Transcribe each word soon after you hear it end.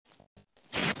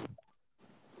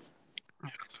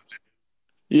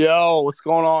Yo, what's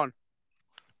going on?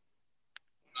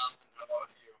 Nothing. How about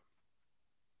with you?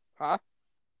 Huh?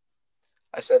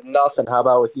 I said nothing. How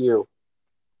about with you?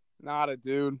 Nada,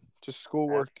 dude. Just Yeah.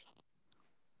 schoolwork.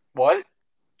 What?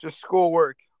 Just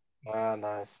schoolwork. Ah,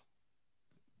 nice.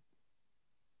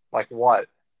 Like what?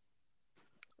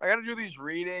 I gotta do these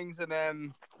readings and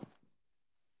then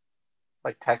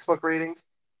Like textbook readings?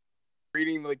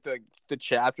 reading like the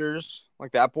chapters,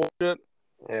 like that bullshit.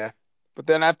 Yeah. But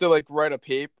then I have to like write a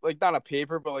paper, like not a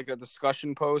paper, but like a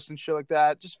discussion post and shit like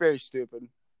that. Just very stupid.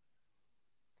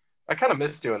 I kind of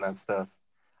miss doing that stuff.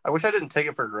 I wish I didn't take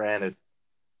it for granted.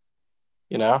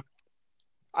 You know?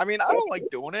 I mean, I don't like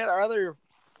doing it.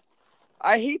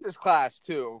 I hate this class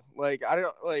too. Like I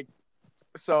don't like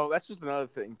so that's just another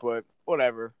thing, but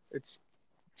whatever. It's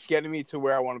getting me to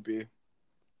where I want to be.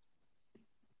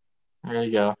 There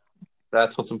you go.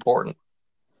 That's what's important.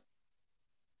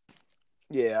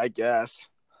 Yeah, I guess.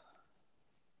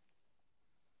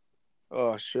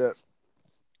 Oh shit.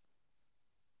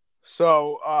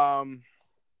 So,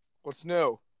 what's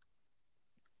new?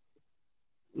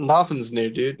 Nothing's new,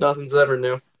 dude. Nothing's ever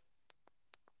new.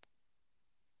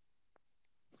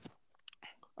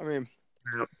 I mean,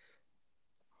 Yep.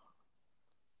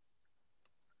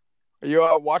 are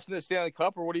you watching the Stanley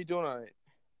Cup or what are you doing on it?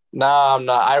 No, I'm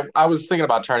not. I was thinking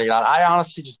about turning it on. I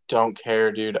honestly just don't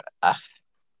care, dude. I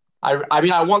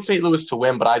mean, I want St. Louis to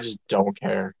win, but I just don't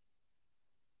care.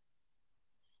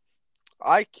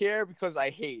 I care because I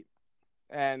hate,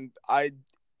 and I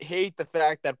hate the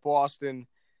fact that Boston,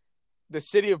 the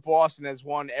city of Boston, has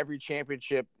won every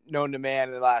championship known to man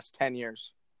in the last 10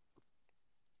 years.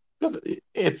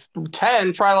 It's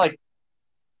 10. Try like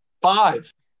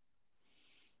 5.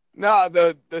 No,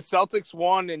 the Celtics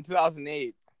won in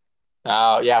 2008.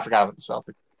 Oh, yeah, I forgot about the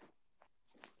Celtics.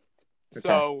 Okay.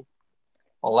 So,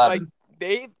 like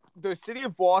 11. the city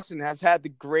of Boston has had the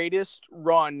greatest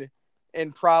run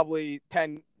in probably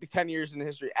 10 years in the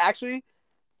history. Actually,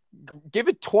 give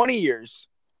it 20 years.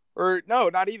 Or no,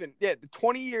 not even. Yeah, the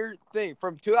 20-year thing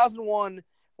from 2001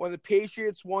 when the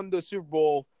Patriots won the Super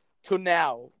Bowl to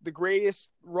now, the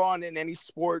greatest run in any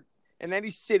sport in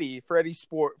any city for any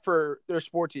sport for their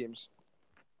sport teams.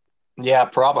 Yeah,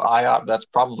 probably. That's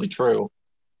probably true.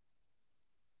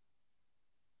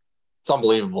 It's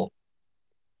unbelievable.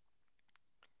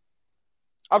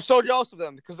 I'm so jealous of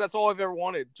them because that's all I've ever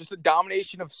wanted, just a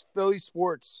domination of Philly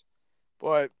sports.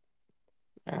 But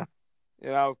Yeah.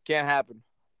 can't happen.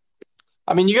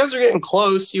 I mean, you guys are getting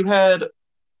close.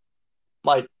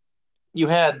 Like you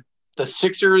had the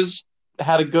Sixers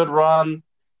had a good run.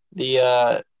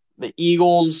 The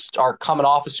Eagles are coming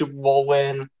off a Super Bowl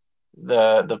win.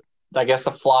 The I guess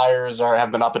the Flyers are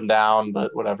have been up and down,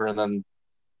 but whatever. And then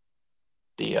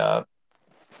the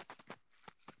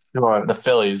the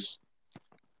Phillies.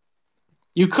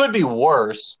 You could be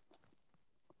worse.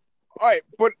 All right,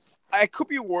 but I could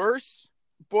be worse,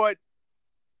 but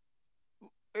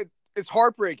it's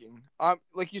heartbreaking.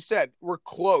 Like you said, we're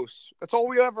close. That's all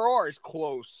we ever are is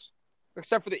close.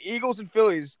 Except for the Eagles and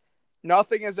Phillies,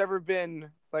 nothing has ever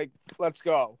been like, let's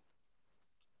go.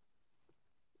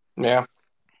 Yeah.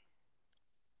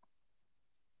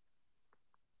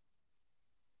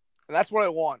 And that's what I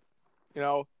want. You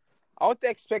know, I want the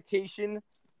expectation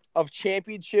of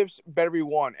championships better be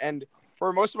won. And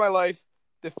for most of my life,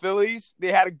 the Phillies,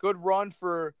 they had a good run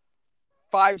for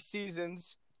 5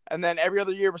 seasons. And then every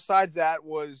other year besides that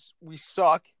was we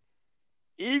suck.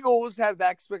 Eagles had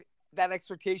that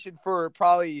expectation for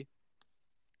probably,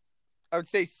 I would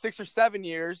say, 6 or 7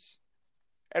 years.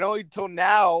 And only until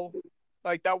now,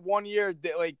 like that one year,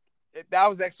 that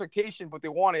was the expectation, but they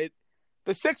won it.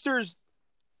 The Sixers,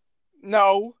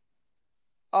 no,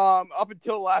 up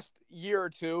until the last year or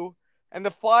two, and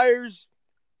the Flyers,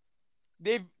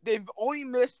 they've only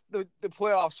missed the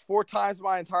playoffs 4 times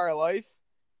my entire life,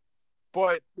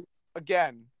 but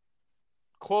again,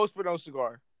 close but no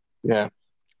cigar. Yeah.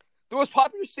 The most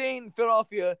popular saying in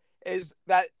Philadelphia is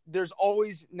that there's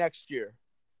always next year,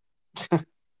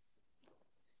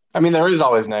 I mean, there is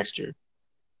always next year.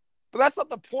 but that's not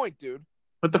the point, dude.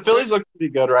 But the They're, Phillies look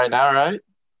pretty good right now, right?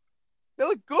 they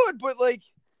look good, but like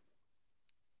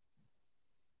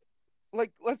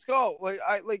let's go.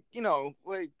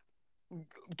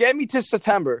 Get me to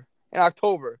September and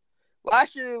October.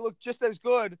 Last year they looked just as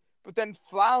good, but then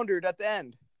floundered at the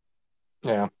end.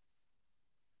 Yeah.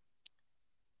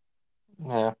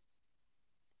 Yeah.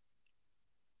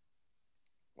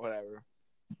 Whatever.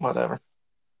 Whatever.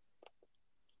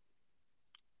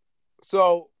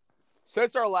 So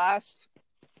since our last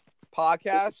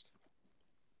podcast,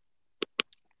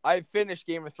 I've finished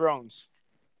Game of Thrones.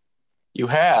 You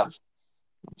have.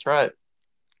 That's right.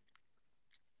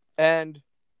 And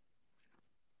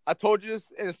I told you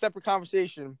this in a separate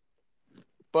conversation,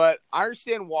 but I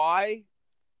understand why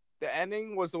the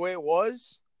ending was the way it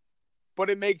was,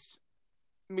 but it makes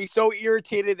me so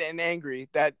irritated and angry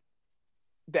that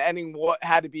the ending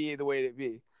had to be the way it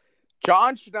be.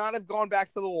 Jon should not have gone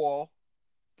back to the wall.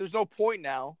 There's no point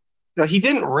now. No, he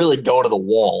didn't really go to the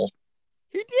wall.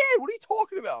 He did. What are you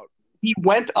talking about? He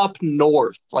went up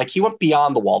north. Like, he went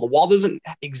beyond the wall. The wall doesn't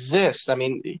exist. I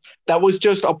mean, that was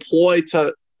just a ploy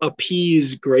to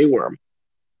appease Grey Worm.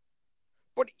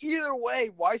 But either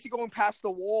way, why is he going past the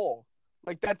wall?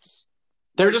 Like,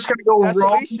 they're just going to go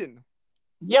desolation. roam.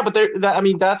 Yeah, but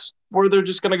that's where they're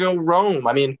just going to go roam.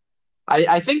 I mean,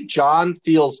 I think Jon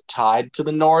feels tied to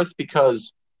the north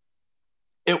because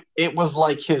it was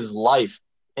like his life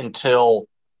until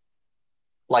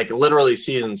like literally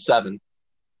season 7.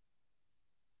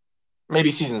 Maybe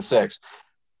season 6.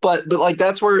 But like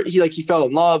that's where he fell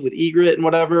in love with Ygritte and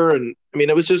whatever. And I mean,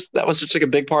 that was just like a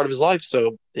big part of his life.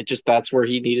 So that's where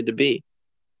he needed to be.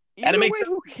 Either way,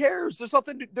 who cares?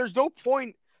 There's no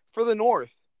point for the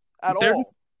North at all.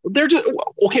 They're just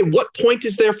okay. What point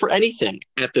is there for anything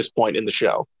at this point in the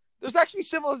show? There's actually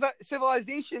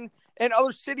civilization in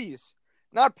other cities,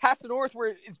 not past the North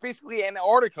where it's basically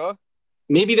Antarctica.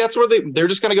 Maybe that's where they're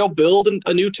just going to go build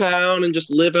a new town and just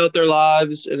live out their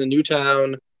lives in a new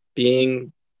town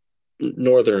being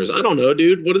Northerners. I don't know,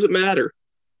 dude. What does it matter?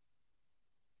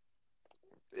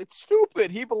 It's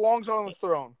stupid. He belongs on the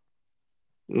throne.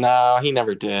 No, he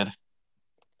never did.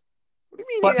 What do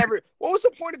you mean he never? What was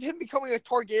the point of him becoming a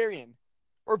Targaryen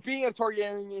or being a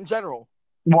Targaryen in general?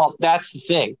 Well, that's the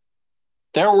thing.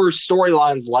 There were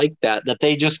storylines like that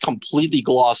they just completely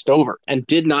glossed over and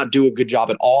did not do a good job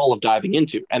at all of diving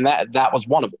into. And that was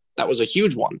one of them. That was a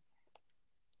huge one.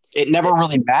 It never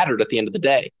really mattered at the end of the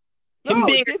day. Him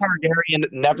being a Targaryen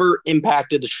never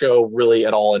impacted the show really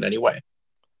at all in any way.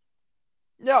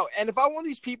 No, and if I'm one of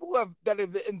these people that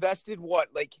have invested,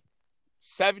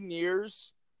 7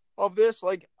 years of this,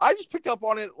 I just picked up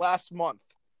on it last month.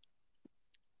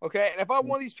 Okay, and if I'm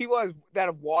one of these people that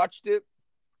have watched it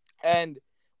and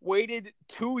waited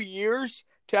 2 years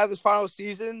to have this final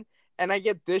season, and I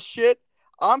get this shit,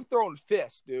 I'm throwing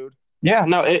fists, dude. Yeah,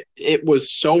 no, it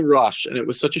was so rushed, and it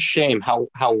was such a shame how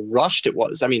rushed it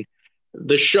was. I mean,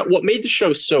 the show, what made the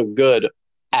show so good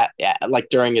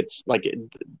during its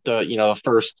the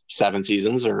first 7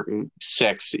 seasons or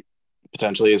 6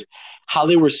 potentially is how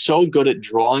they were so good at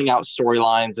drawing out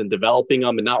storylines and developing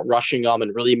them and not rushing them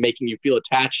and really making you feel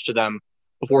attached to them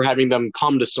before having them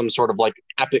come to some sort of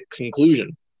epic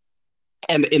conclusion.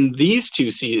 And in these 2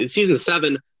 seasons, season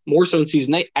 7, more so in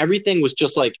season 8, everything was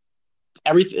just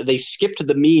everything. They skipped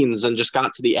the means and just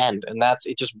got to the end. And that's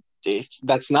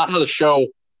not how the show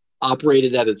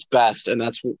operated at its best. And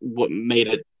that's what made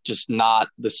it just not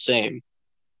the same.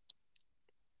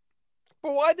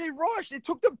 But why'd they rush? It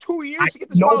took them 2 years to get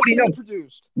this final season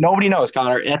produced. Nobody knows,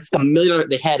 Connor. That's the million.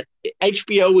 They had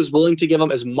HBO was willing to give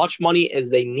them as much money as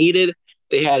they needed.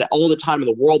 They had all the time in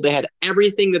the world. They had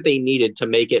everything that they needed to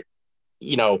make it,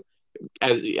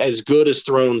 as good as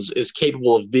Thrones is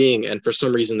capable of being. And for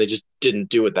some reason, they just didn't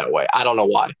do it that way. I don't know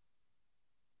why.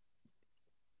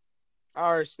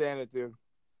 I understand it, dude.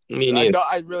 Me neither.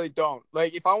 I really don't.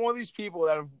 If I'm one of these people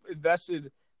that have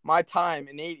invested my time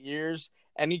in 8 years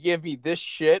and you give me this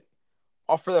shit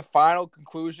for the final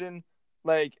conclusion,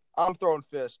 I'm throwing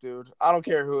fists, dude. I don't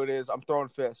care who it is. I'm throwing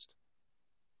fists.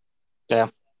 Yeah.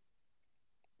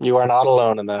 You are not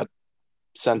alone in that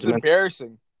sentiment. It's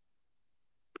embarrassing.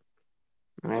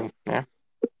 I mean, yeah.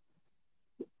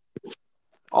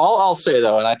 All I'll say,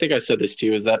 though, and I think I said this to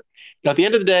you, is that at the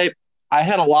end of the day, I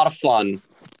had a lot of fun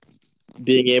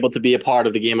being able to be a part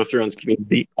of the Game of Thrones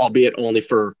community, albeit only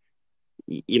for,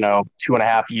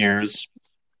 2.5 years.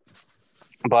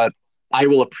 But I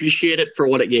will appreciate it for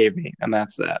what it gave me, and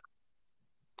that's that,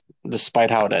 despite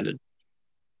how it ended.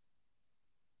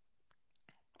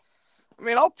 I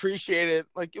mean, I'll appreciate it.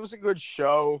 It was a good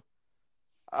show.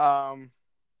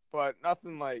 But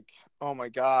nothing oh my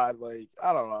God,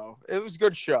 I don't know. It was a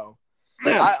good show.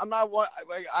 I'm not one,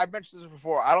 I mentioned this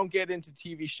before. I don't get into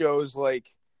TV shows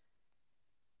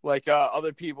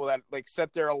other people that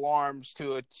set their alarms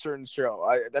to a certain show.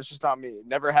 That's just not me.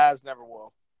 Never has, never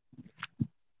will.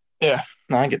 Yeah,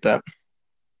 no, I get that.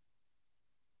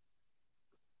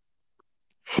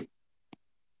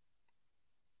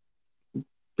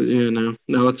 But yeah,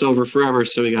 no, it's over forever,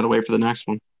 so we got to wait for the next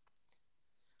one.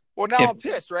 Well, now I'm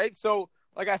pissed, right? So,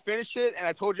 I finished it, and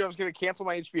I told you I was going to cancel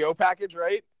my HBO package,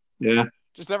 right? Yeah.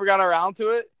 Just never got around to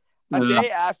it. A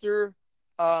day after,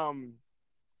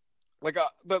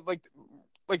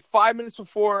 like 5 minutes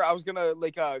before I was gonna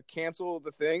like cancel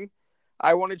the thing,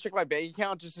 I wanted to check my bank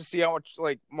account just to see how much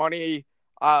like money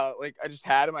like I just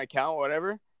had in my account,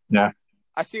 whatever. Yeah.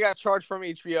 I see I got charged from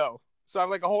HBO, so I have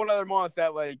like a whole another month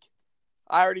that like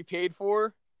I already paid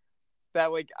for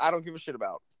that like I don't give a shit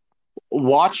about.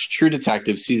 Watch True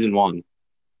Detective season 1.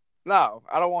 No,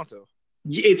 I don't want to.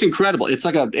 It's incredible. It's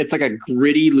like a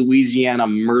gritty Louisiana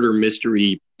murder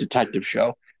mystery detective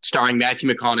show starring Matthew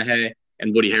McConaughey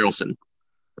and Woody Harrelson.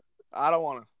 I don't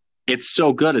want to. It's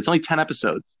so good. It's only 10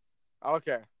 episodes. I don't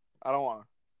care. I don't want to.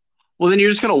 Well, then you're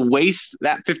just gonna waste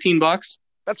that $15.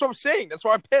 That's what I'm saying. That's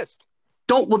why I'm pissed.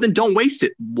 Don't waste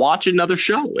it. Watch another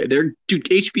show. Dude,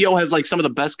 HBO has like some of the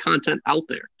best content out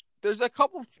there. There's a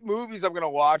couple movies I'm gonna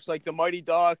watch, like The Mighty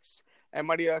Ducks and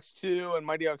Mighty Ducks 2 and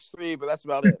Mighty Ducks 3, but that's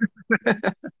about it.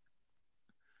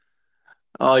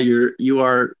 Oh, you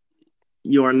are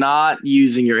not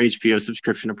using your HBO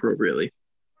subscription appropriately.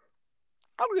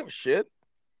 I don't give a shit.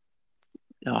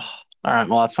 Oh, all right,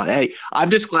 well that's fine. Hey, I'm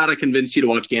just glad I convinced you to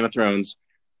watch Game of Thrones.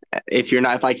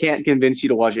 If I can't convince you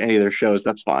to watch any of their shows,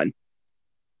 that's fine.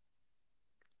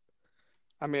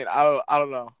 I mean, I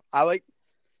don't know. I like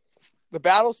the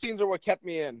battle scenes are what kept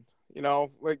me in. You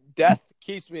know, like death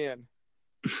keeps me in.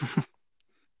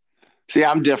 See,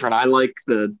 I'm different. I like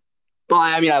the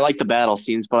battle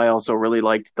scenes, but I also really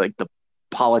liked like the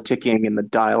politicking and the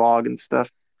dialogue and stuff.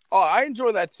 Oh, I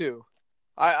enjoy that too.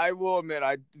 I will admit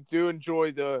I do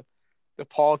enjoy the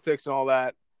politics and all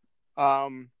that.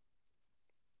 Um,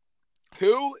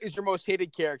 who is your most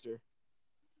hated character?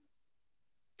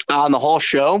 On the whole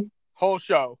show, Whole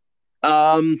show.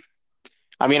 um,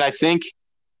 I think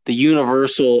the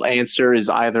universal answer is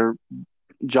either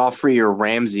Joffrey or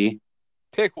Ramsay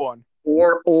Pick one.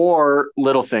 or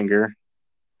Littlefinger.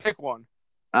 Pick one.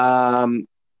 Um,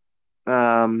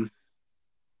 um,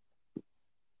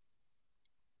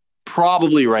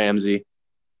 Probably Ramsay.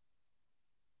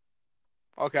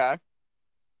 Okay.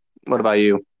 What about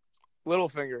you?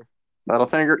 Littlefinger.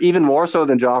 Littlefinger, even more so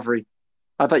than Joffrey.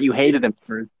 I thought you hated him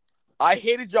first. I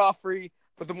hated Joffrey,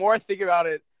 but the more I think about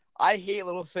it, I hate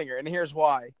Littlefinger, and here's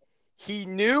why. He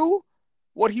knew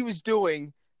what he was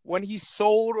doing when he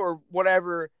sold or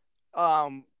whatever,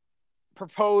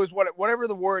 proposed whatever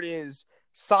the word is,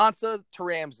 Sansa to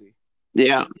Ramsay.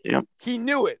 Yeah, yeah, He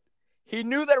knew it. He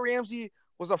knew that Ramsay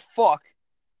was a fuck,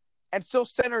 and still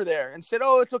sent her there and said,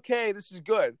 "Oh, it's okay. This is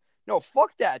good." No,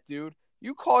 fuck that, dude.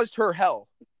 You caused her hell,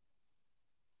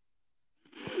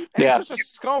 and yeah, he's such a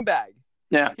scumbag.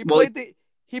 yeah.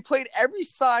 He played every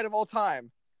side of all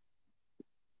time.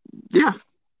 Yeah.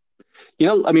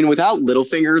 Without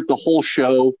Littlefinger, the whole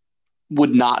show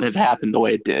would not have happened the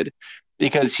way it did,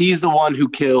 because he's the one who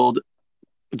killed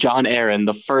Jon Arryn,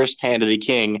 the first Hand of the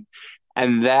King,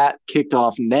 and that kicked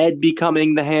off Ned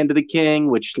becoming the Hand of the King,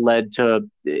 which led to,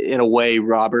 in a way,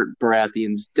 Robert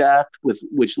Baratheon's death,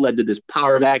 which led to this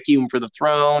power vacuum for the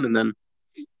throne, and then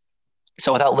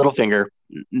so without Littlefinger,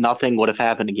 nothing would have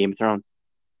happened in Game of Thrones.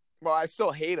 Well, I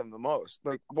still hate him the most.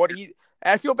 Like what he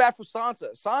and I feel bad for Sansa.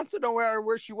 Sansa, no matter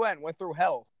where she went through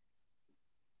hell.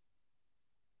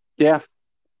 Yeah,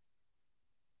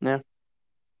 yeah.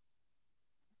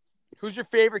 Who's your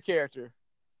favorite character?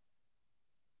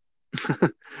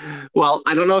 Well,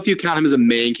 I don't know if you count him as a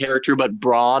main character, but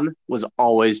Bronn was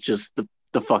always just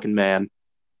the fucking man.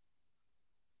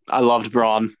 I loved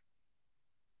Bronn.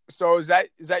 So is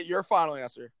that your final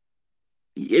answer?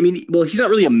 Well, he's not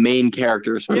really a main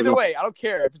character. So Either way, I don't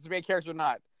care if it's a main character or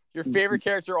not. Your favorite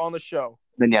character on the show?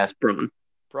 Then yes, Bronn.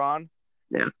 Bronn?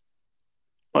 Yeah.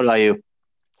 What about you?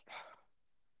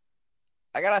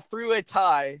 I got a three-way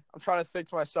tie. I'm trying to think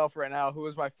to myself right now who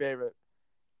is my favorite.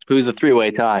 Who's the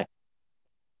three-way tie?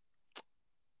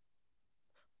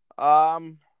 All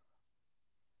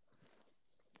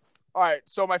right,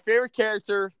 so my favorite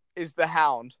character is the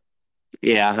Hound.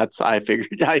 Yeah, I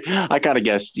figured. I kind of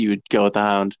guessed you would go with the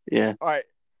Hound. Yeah. All right.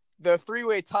 The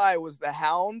three-way tie was the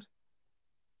Hound,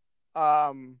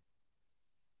 Bronn,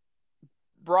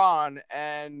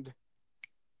 and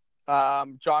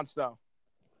Jon Snow.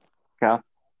 Yeah.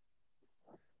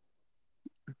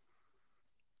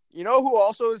 You know who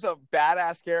also is a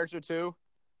badass character too?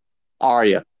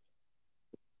 Arya.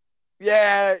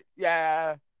 Yeah.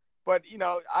 But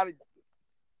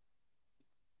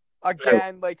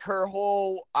like her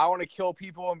whole I want to kill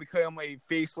people and become a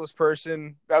faceless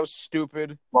person. That was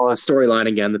stupid. Well, a storyline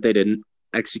again that they didn't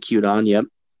execute on. Yep.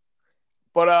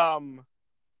 But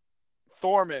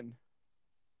Thorman.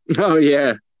 Oh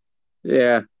yeah.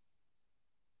 Yeah.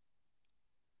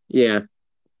 Yeah.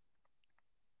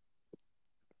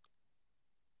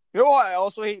 You know what? I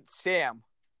also hate Sam.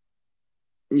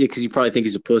 Yeah, because you probably think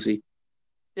he's a pussy.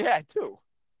 Yeah, I do.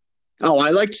 Oh, I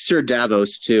liked Sir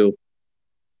Davos too.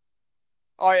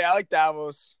 Oh yeah, I like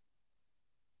Davos.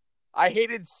 I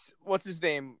hated what's his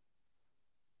name?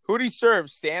 Who did he serve?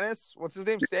 Stannis? What's his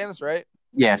name? Stannis, right?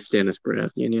 Yeah, Stannis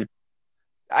Baratheon. Yeah,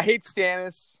 I hate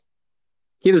Stannis.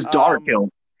 he had his daughter Um, killed.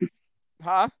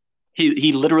 huh?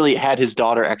 He literally had his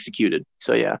daughter executed.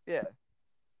 So yeah. Yeah.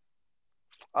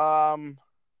 Um,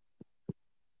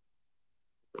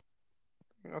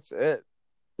 that's it.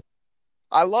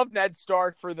 I love Ned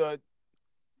Stark for the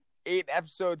 8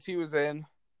 episodes he was in.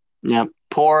 Yeah.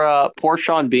 Poor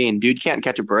Sean Bean. Dude can't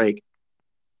catch a break.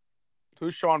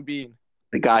 Who's Sean Bean?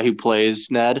 The guy who plays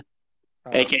Ned,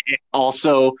 aka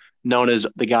also known as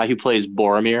the guy who plays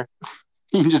Boromir.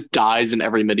 He just dies in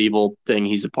every medieval thing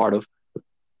he's a part of.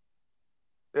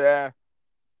 Yeah,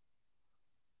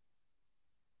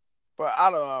 but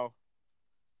I don't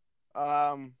know.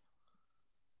 Um,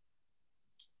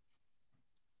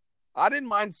 I didn't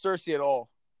mind Cersei at all.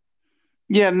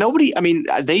 Yeah, nobody. I mean,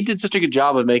 they did such a good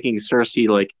job of making Cersei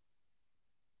like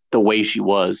the way she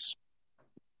was.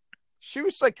 She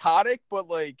was psychotic, but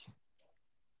like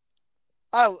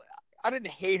I I didn't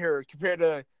hate her compared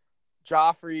to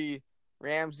Joffrey,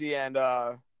 Ramsay, and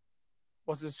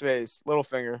what's his face,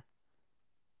 Littlefinger.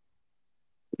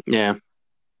 Yeah.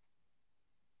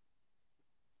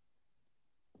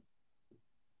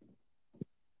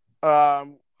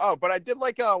 Oh, but I did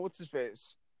like what's his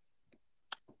face?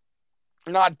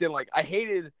 Not didn't like. I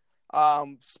hated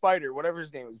Spider, whatever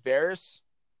his name was, Varys.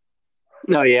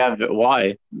 No, yeah, but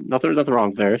why? Nothing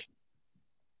wrong with Varys.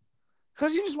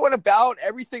 Because he just went about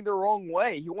everything the wrong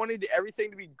way. He wanted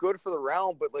everything to be good for the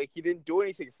realm, but like he didn't do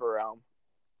anything for the realm.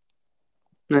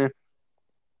 Yeah.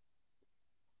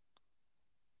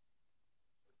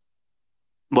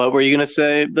 What were you gonna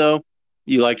say though?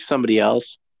 You liked somebody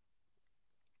else?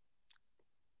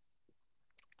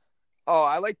 Oh,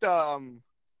 I liked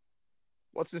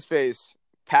what's his face?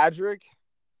 Patrick.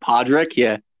 Podrick?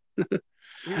 Yeah.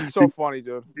 He was so funny,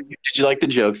 dude. Did you like the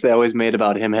jokes they always made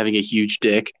about him having a huge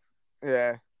dick?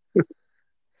 Yeah.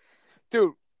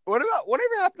 Dude, whatever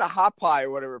happened to Hot Pie or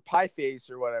whatever, Pie Face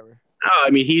or whatever? Oh, I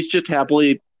mean, he's just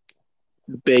happily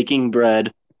baking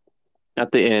bread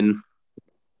at the inn.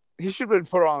 He should have been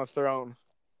put on the throne.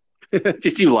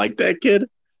 Did you like that kid?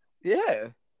 Yeah.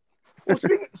 Well,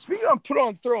 speaking of put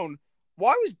on the throne,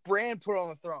 why was Bran put on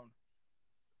the throne?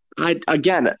 Because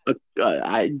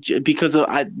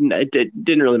it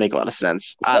didn't really make a lot of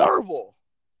sense. Horrible,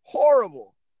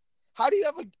 horrible. How do you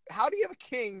have a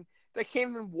king that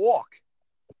can't even walk?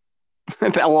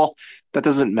 Well, that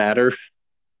doesn't matter.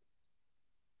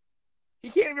 He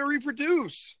can't even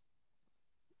reproduce.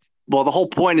 Well, the whole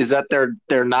point is that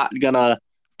they're not gonna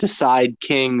decide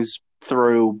kings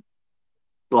through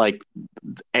like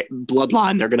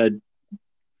bloodline. They're gonna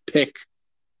pick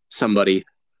somebody.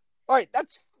 All right,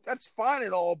 that's fine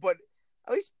and all, but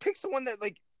at least pick someone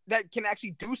that can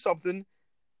actually do something.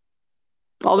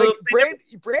 Although like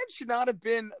Brand should not have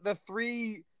been the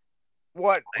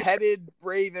headed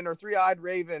raven or 3-eyed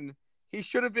raven. He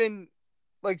should have been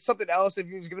like something else if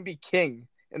he was going to be king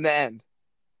in the end.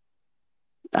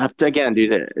 Again,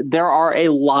 dude, there are a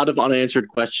lot of unanswered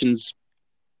questions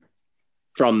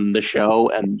from the show,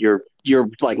 and you're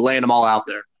like laying them all out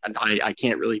there, and I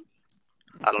can't really,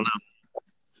 I don't know.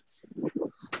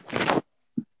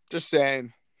 Just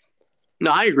saying.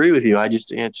 No, I agree with you. I just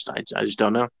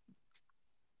don't know.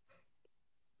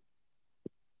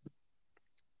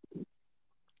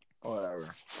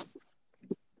 Whatever.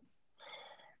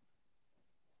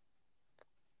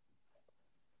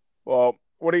 Well,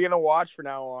 what are you gonna watch from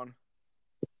now on?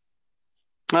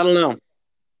 I don't know.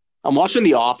 I'm watching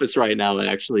The Office right now,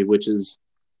 actually, which is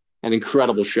an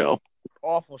incredible show.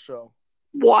 Awful show.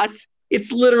 What?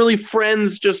 It's literally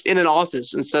Friends just in an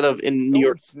office instead of in New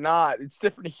York. It's not. It's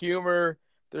different humor.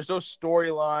 There's no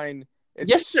storyline.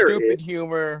 It's Yes, there stupid is.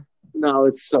 humor. No,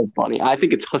 it's so funny. I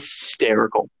think it's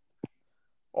hysterical.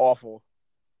 Awful.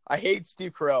 I hate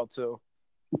Steve Carell too.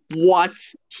 What?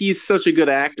 He's such a good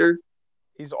actor.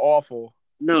 He's awful.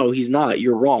 No, he's not.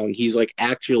 You're wrong. He's like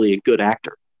actually a good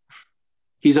actor.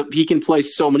 He can play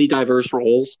so many diverse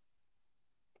roles.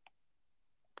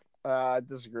 I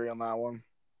disagree on that one.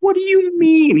 What do you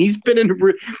mean? He's been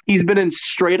in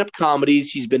straight up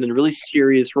comedies. He's been in really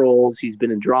serious roles. He's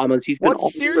been in dramas. He's been What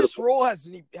serious role has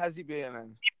he been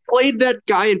in? He played that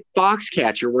guy in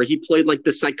Foxcatcher where he played like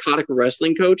the psychotic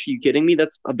wrestling coach. Are you kidding me?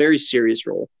 That's a very serious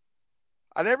role.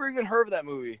 I never even heard of that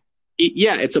movie.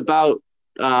 Yeah, it's about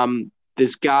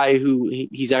this guy who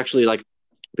he's actually like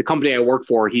the company I work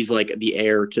for. He's like the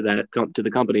heir to to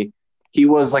the company. He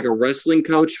was like a wrestling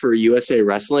coach for USA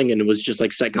Wrestling and it was just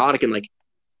like psychotic and like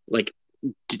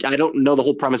I don't know the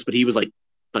whole premise, but he was like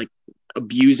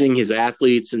abusing his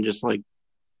athletes and just like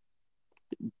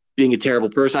being a terrible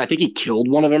person. I think he killed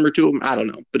one of them or two of them. I don't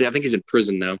know, but I think he's in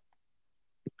prison now.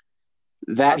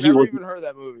 That I've he never was even heard of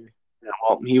that movie.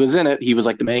 well, he was in it. He was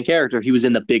like the main character. He was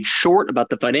in The Big Short about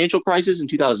the financial crisis in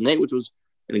 2008, which was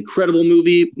an incredible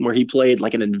movie where he played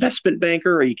like an investment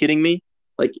banker. Are you kidding me?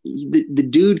 Like the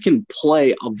dude can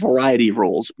play a variety of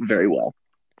roles very well.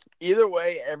 Either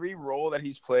way, every role that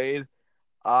he's played,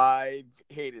 I've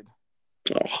hated.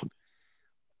 Oh,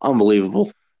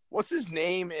 unbelievable. What's his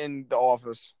name in The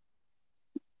Office?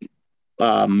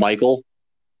 Michael.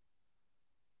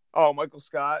 Oh, Michael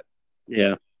Scott.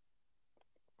 Yeah.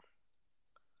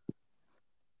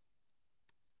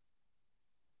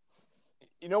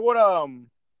 You know what?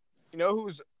 You know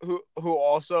who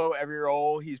also every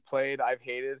role he's played I've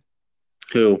hated?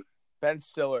 Who? Ben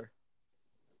Stiller.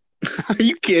 Are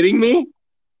you kidding me?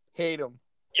 Hate him.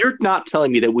 You're not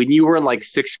telling me that when you were in like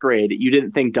sixth grade, you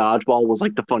didn't think Dodgeball was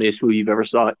like the funniest movie you've ever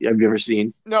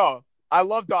seen? No, I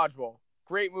love Dodgeball.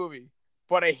 Great movie.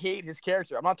 But I hate his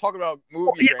character. I'm not talking about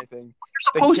movies or anything.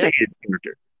 You're supposed to hate his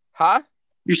character. Huh?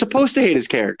 You're supposed to hate his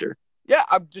character. Yeah,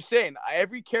 I'm just saying.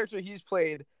 Every character he's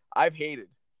played, I've hated.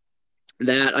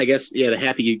 That I guess, yeah, the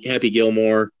Happy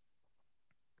Gilmore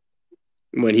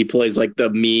when he plays like the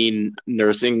mean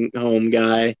nursing home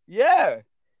guy. Yeah.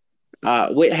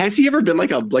 Wait, has he ever been like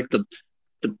the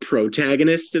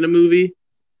protagonist in a movie?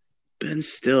 Ben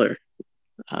Stiller.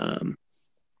 I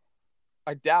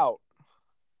doubt.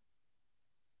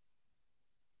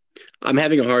 I'm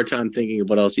having a hard time thinking of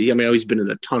what else I mean, he's been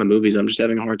in a ton of movies. I'm just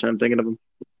having a hard time thinking of him.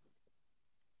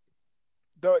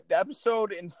 The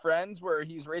episode in Friends where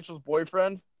he's Rachel's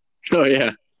boyfriend. Oh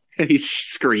yeah, he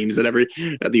screams at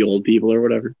the old people or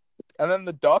whatever. And then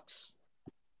the Ducks.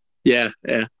 Yeah.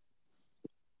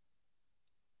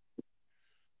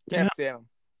 Can't stand him.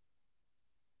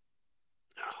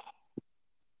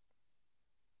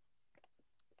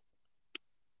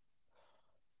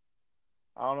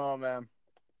 I don't know, man.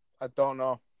 I don't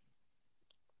know.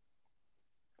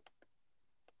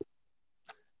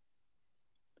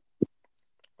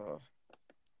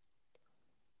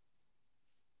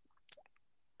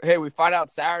 Hey, we find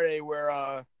out Saturday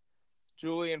where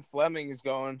Julian Fleming is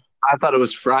going. I thought it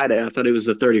was Friday. I thought it was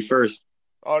the 31st.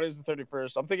 Oh, it is the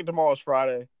 31st. I'm thinking tomorrow's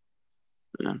Friday.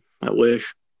 Yeah, I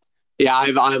wish. Yeah,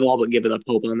 I've all but given up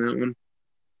hope on that one.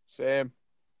 Same.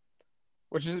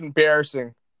 Which is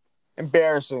embarrassing.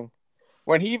 Embarrassing.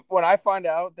 When I find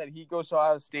out that he goes to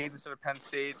Ohio State instead of Penn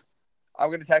State,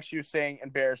 I'm gonna text you saying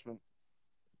embarrassment.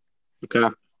 Okay.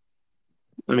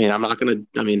 I mean, I'm not gonna.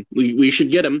 I mean, we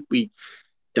should get him. We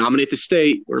dominate the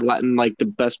state. We're letting like the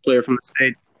best player from the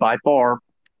state by far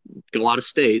go out of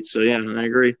state. So yeah, I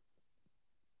agree.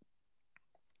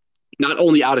 Not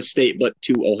only out of state, but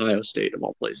to Ohio State of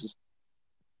all places.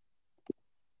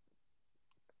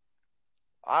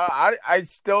 I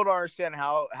still don't understand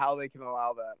how they can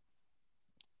allow that.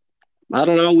 I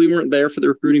don't know. We weren't there for the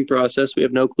recruiting process. We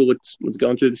have no clue what's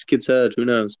going through this kid's head. Who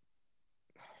knows?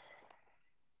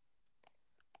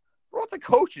 Where are the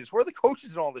coaches? Where are the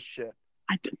coaches in all this shit?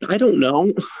 I don't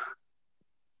know.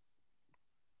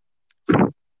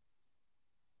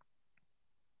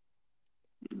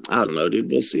 I don't know, dude.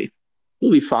 We'll see.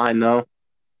 We'll be fine, though.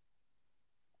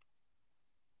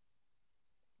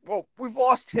 Well, we've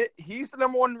lost. He's the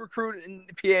number one recruit in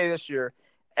the PA this year,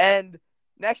 and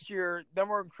next year,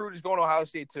 number one recruit is going to Ohio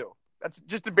State too. That's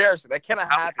just embarrassing. That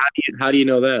cannot happen. How do you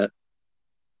know that?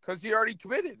 Because he already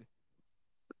committed.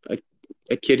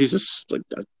 A kid who's a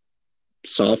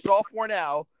sophomore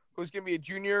now, who's going to be a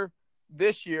junior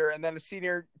this year, and then a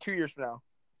senior 2 years from now.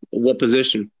 What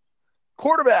position?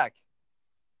 Quarterback.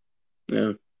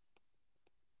 Yeah.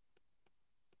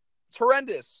 It's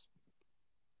horrendous.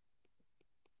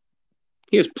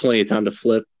 He has plenty of time to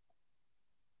flip.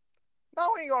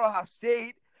 Not when you go to Ohio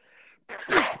State.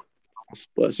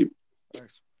 Bless you.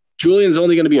 Thanks. Julian's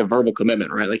only going to be a verbal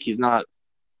commitment, right? Like he's not.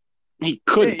 He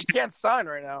couldn't. He can't sign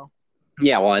right now.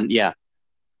 Yeah, well, yeah.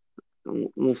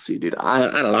 We'll see, dude. I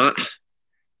don't know.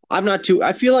 I'm not too.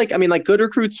 I feel like, I mean, like good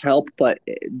recruits help, but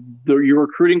your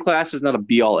recruiting class is not a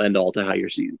be all end all to how your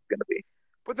season's going to be.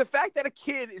 But the fact that a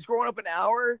kid is growing up an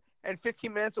hour and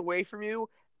 15 minutes away from you,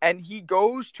 and he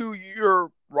goes to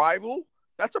your rival,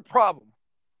 that's a problem.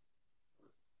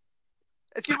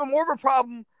 It's even more of a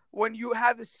problem when you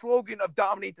have the slogan of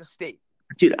dominate the state.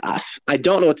 Dude, I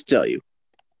don't know what to tell you.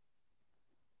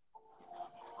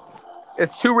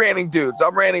 It's two ranting dudes.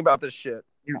 I'm ranting about this shit.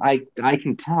 I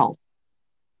can tell.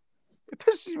 It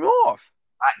pisses me off.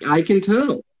 I can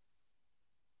tell.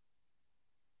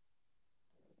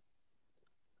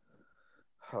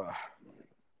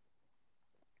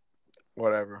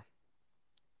 Whatever.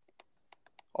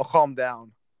 I'll calm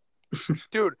down.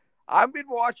 Dude, I've been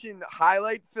watching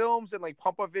highlight films and like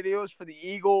pump up videos for the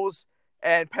Eagles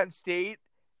and Penn State,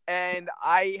 and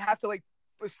I have to like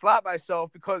slap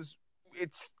myself because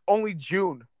it's only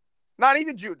June. Not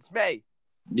even June, it's May.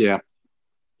 Yeah.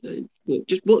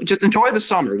 We'll just enjoy the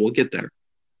summer. We'll get there.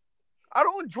 I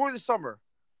don't enjoy the summer.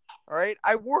 All right.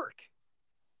 I work.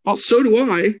 Well, so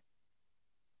do I.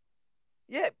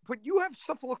 Yeah, but you have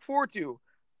stuff to look forward to.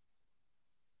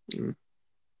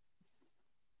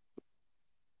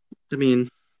 I mean,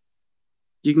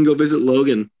 you can go visit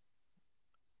Logan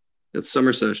at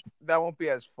summer session. That won't be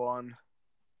as fun.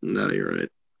 No, you're right.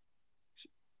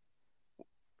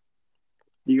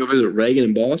 You can go visit Reagan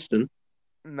in Boston.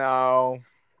 No.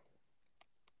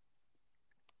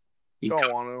 You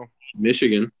Don't want to.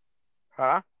 Michigan.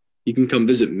 Huh? You can come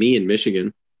visit me in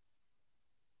Michigan.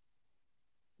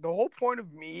 The whole point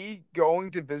of me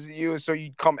going to visit you is so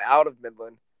you'd come out of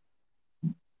Midland.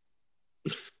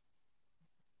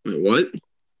 Wait, what?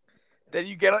 That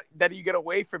you get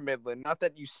away from Midland, not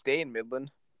that you stay in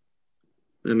Midland.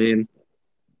 I mean,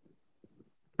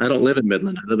 I don't live in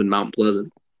Midland. I live in Mount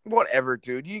Pleasant. Whatever,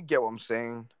 dude. You get what I'm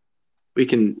saying. We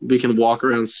can walk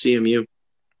around CMU.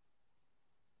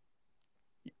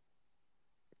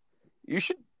 You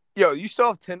should. Yo, you still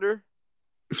have Tinder,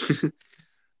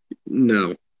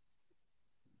 No.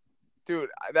 dude?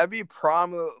 That'd be a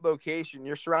prom location.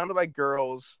 You're surrounded by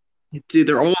girls, Dude,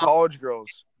 they're all college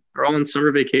girls. on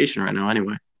summer vacation right now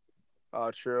anyway.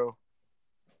 Oh, true.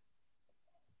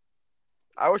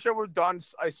 I wish I would have done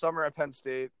a summer at Penn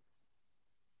State.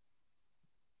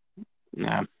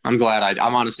 Yeah. I'm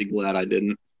honestly glad I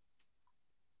didn't.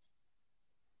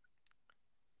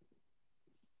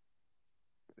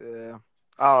 Yeah,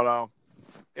 I don't know.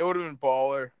 It would have been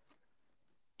baller.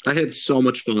 I had so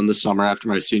much fun this summer after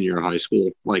my senior year of high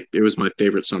school. Like it was my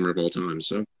favorite summer of all time.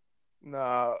 So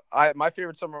No, my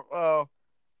favorite summer. Oh,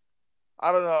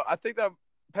 I don't know. I think that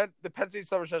the Penn State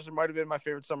summer session might have been my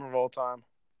favorite summer of all time.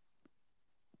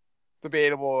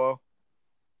 Debatable though.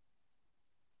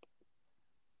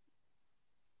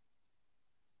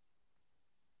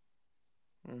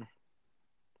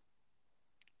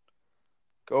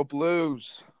 Go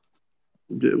Blues.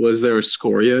 was there a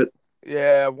score yet?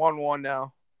 Yeah, 1-1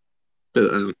 now.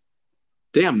 Uh,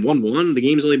 Damn, 1-1. The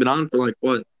game's only been on for like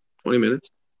what, 20 minutes?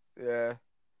 Yeah.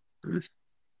 Let's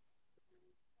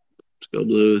go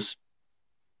Blues.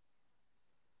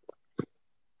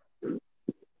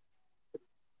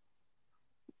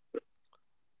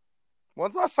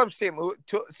 When's the last time St.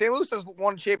 Louis has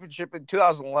won a championship in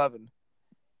 2011?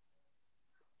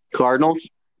 Cardinals?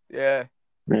 Yeah.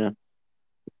 Yeah.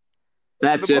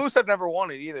 That's The it. Blues have never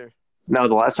won it either. No,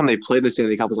 the last time they played the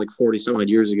Stanley Cup was like 40-some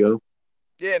years ago.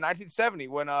 Yeah, 1970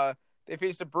 when they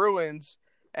faced the Bruins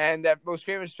and that most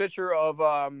famous picture of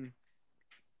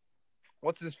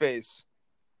what's his face?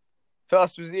 Phil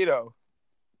Esposito.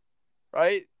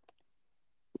 Right?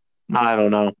 I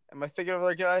don't know. Am I thinking of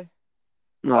that guy?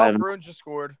 No, Oh, Bruins just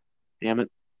scored. Damn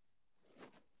it.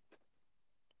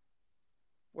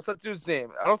 What's that dude's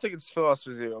name? I don't think it's Phil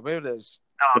Esposito. Maybe it is.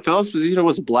 No, Phil Esposito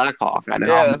was a Blackhawk. I know.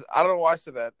 Yeah, I don't know why I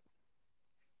said that.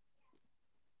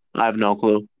 I have no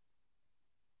clue.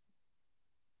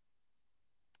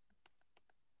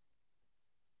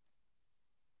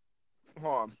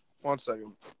 Hold on. 1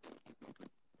 second.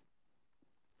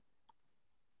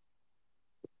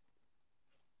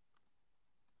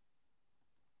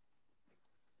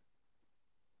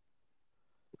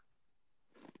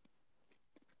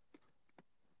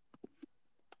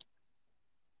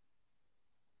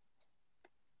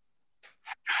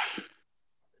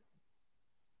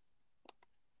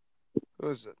 Who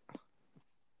is it?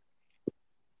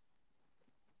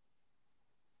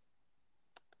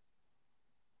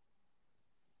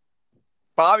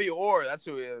 Bobby Orr. That's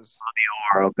who he is.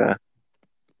 Okay.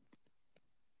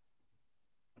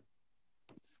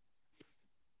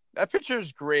 That picture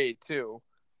is great, too.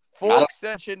 Full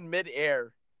extension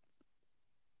mid-air.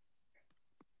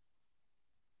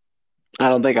 I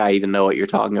don't think I even know what you're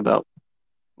talking about.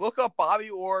 Look up Bobby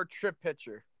Orr trip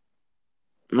picture.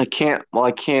 I can't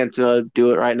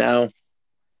do it right now. All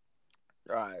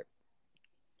right.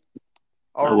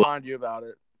 I'll remind you about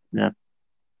it. Yeah.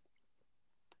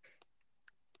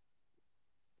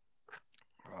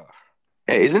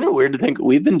 Hey, isn't it weird to think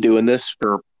we've been doing this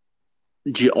for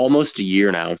almost a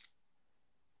year now?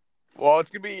 Well,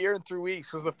 it's going to be a year and 3 weeks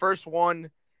because the first one,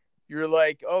 you're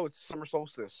like, oh, it's summer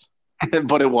solstice.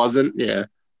 But it wasn't. Yeah.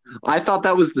 I thought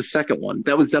that was the second one.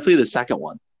 That was definitely the second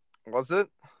one. Was it?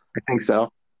 I think so.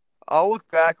 I'll look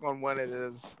back on when it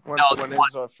is. When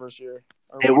is our first year?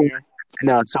 Or It 1 year.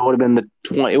 No, so it would have been the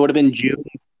 20. It would have been June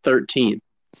 13th.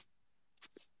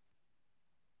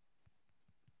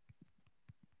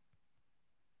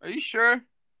 Are you sure?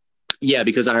 Yeah,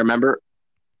 because I remember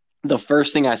the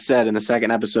first thing I said in the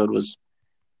second episode was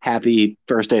 "Happy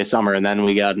first day of summer," and then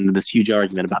we got into this huge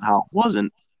argument about how it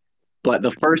wasn't. But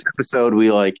the first episode,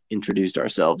 we like introduced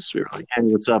ourselves. We were like, "Hey,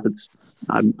 what's up?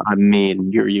 I'm me,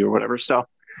 and you're you, or whatever." So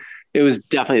it was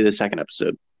definitely the second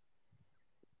episode,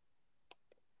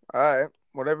 All right,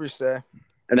 whatever you say.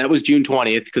 and that was June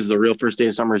 20th because the real first day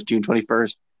of summer is June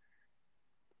 21st.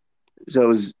 So it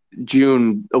was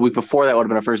June a week before that would have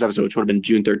been our first episode, which would have been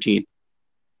June 13th.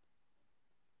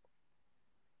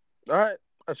 All right,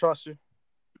 I trust you.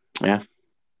 Yeah.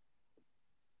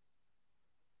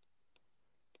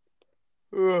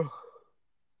 Ugh.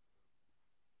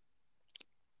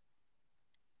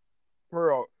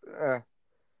 We're all,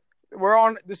 we're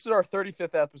on. This is our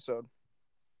 35th episode.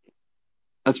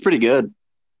 That's pretty good.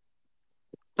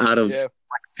 Out of Yeah.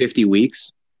 like 50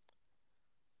 weeks.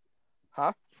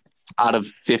 Huh? Out of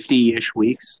 50-ish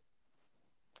weeks.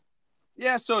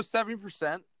 Yeah, so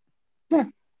 70%. Yeah.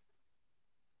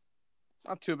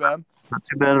 Not too bad. Not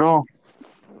too bad at all.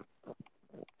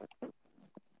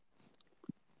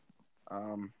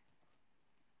 Um,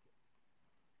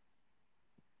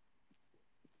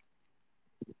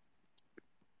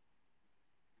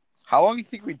 how long do you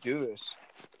think we do this?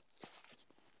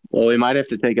 Well, we might have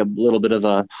to take a little bit of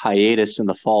a hiatus in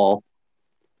the fall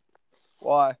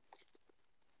Why?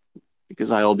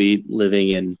 because I'll be living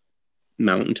in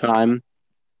Mountain Time.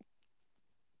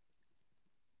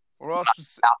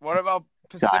 What about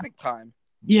Pacific time?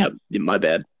 Yep, my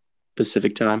bad.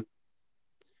 Pacific Time.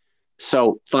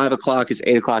 So 5 o'clock is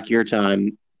 8 o'clock your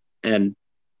time, and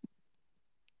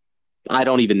I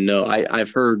don't even know.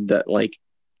 I've heard that like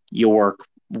you work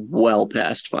well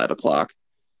past 5 o'clock.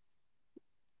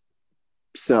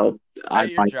 So I At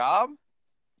your might job?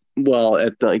 well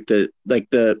at the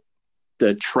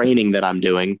training that I'm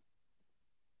doing.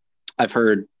 I've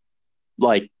heard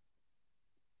like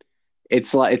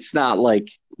it's not like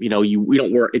we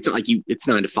don't work. It's not like it's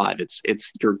 9 to 5.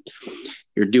 It's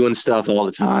you're doing stuff all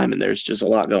the time, and there's just a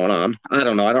lot going on. I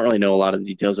don't know. I don't really know a lot of the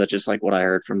details. That's just like what I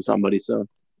heard from somebody. So,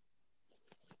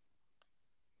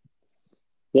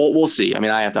 well, we'll see. I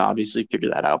mean, I have to obviously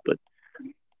figure that out, but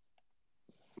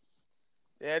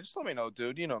Yeah, just let me know,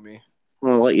 dude. You know me.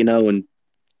 I'll let you know in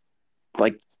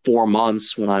like 4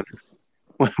 months when I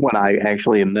when I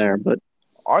actually am there. But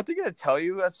Aren't they gonna tell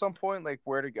you at some point like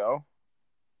where to go?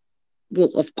 well,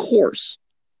 of course.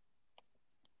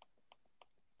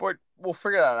 But we'll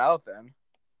figure that out then.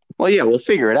 Well, yeah, we'll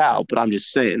figure it out. But I'm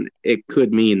just saying it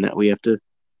could mean that we have to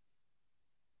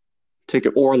take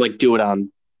it or like do it on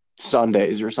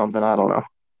Sundays or something. I don't know.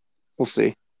 We'll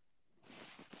see.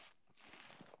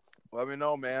 Let me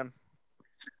know, man.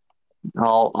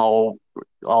 I'll I'll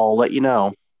I'll let you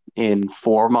know in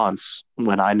 4 months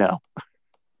when I know.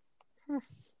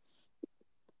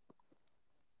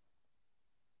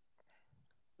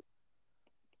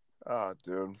 Oh,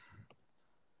 dude.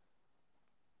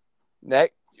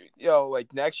 Like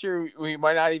next year we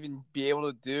might not even be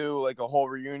able to do like a whole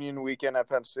reunion weekend at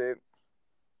Penn State.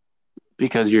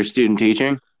 Because you're student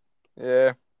teaching?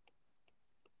 Yeah.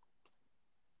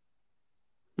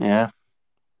 Yeah.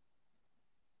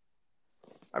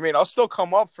 I mean, I'll still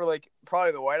come up for like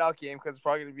probably the whiteout game because it's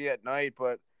probably gonna be at night,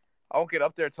 but I won't get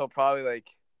up there till probably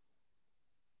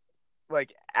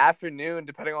like afternoon,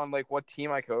 depending on like what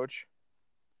team I coach.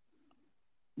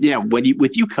 Yeah,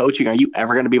 with you coaching, are you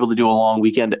ever going to be able to do a long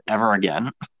weekend ever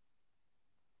again?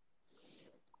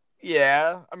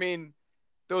 Yeah, I mean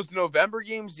those November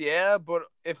games, yeah, but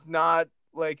if not,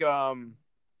 like I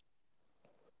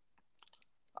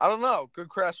don't know. Good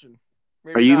question.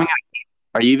 Are Maybe you even not.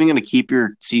 are you even going to keep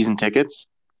your season tickets?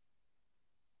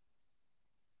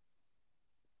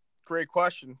 Great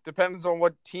question. Depends on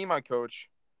what team I coach.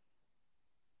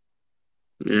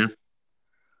 Yeah.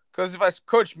 Because if I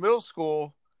coach middle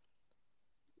school,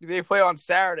 they play on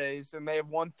Saturdays and they have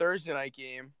one Thursday night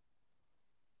game.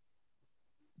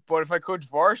 But if I coach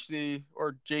varsity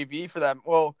or JV for that,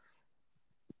 well,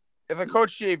 if I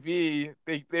coach JV,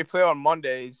 they play on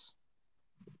Mondays.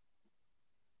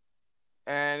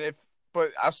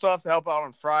 But I still have to help out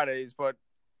on Fridays. But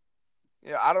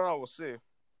yeah, I don't know. We'll see.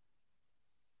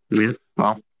 Yeah.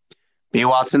 Well, B.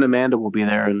 Watson and Amanda will be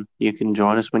there, and you can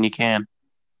join us when you can.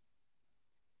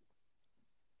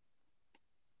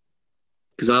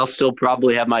 Because I'll still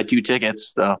probably have my 2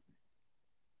 tickets, so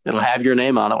it'll have your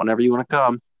name on it whenever you want to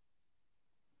come.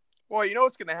 Well, you know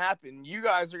what's gonna happen. You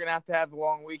guys are gonna have to have the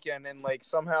long weekend, and like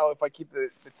somehow, if I keep the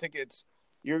tickets,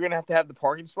 you're gonna have to have the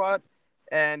parking spot.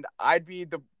 and I'd be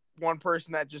the one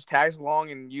person that just tags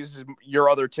along and uses your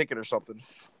other ticket or something.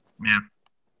 Yeah.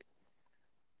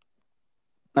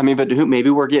 I mean, but maybe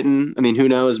we're getting. I mean, who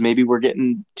knows? Maybe we're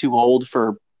getting too old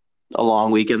for a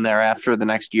long weekend there after the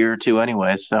next year or two,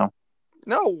 anyway. So,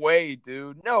 No way,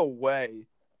 dude. No way.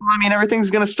 well, I mean,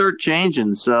 everything's gonna start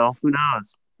changing. So, who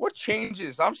knows? What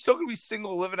changes? I'm still gonna be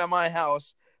single, living at my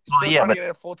house, Well, still yeah, trying to but get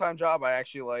a full time job I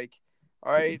actually like.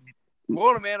 All right, Will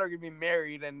and Amanda are gonna be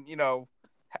married, and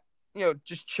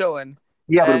just chilling.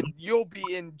 yeah, but And you'll be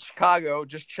in Chicago,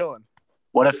 just chilling.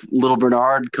 what if little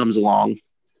Bernard comes along?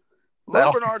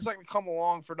 Little Bernard's not gonna come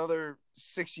along for another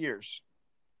 6 years.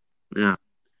 Yeah.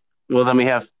 Well, then we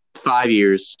have 5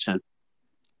 years to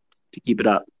keep it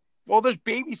up. Well, there's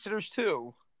babysitters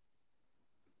too.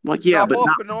 Well, yeah, but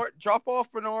not. Drop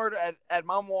off Bernard at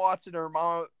Mama Watson or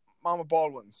Mama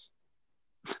Baldwin's.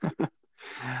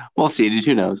 We'll see, dude.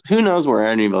 Who knows? Who knows where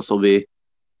any of us will be?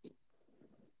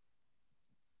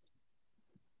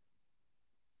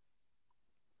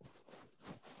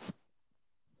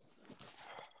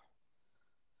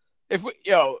 If we,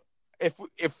 yo,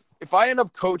 if I end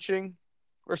up coaching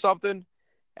or something,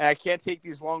 and I can't take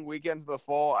these long weekends in the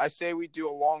fall, I say we do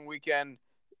a long weekend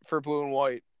for blue and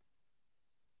white.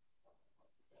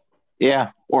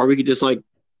 Yeah, or we could just like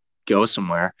go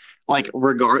somewhere. Like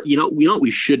you know what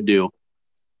we should do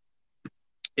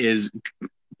is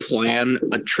plan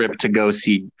a trip to go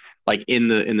see like in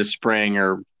the spring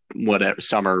or whatever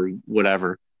summer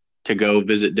whatever to go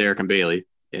visit Derek and Bailey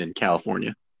in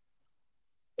California.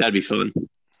 That'd be fun.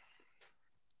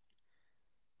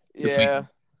 Yeah.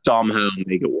 Somehow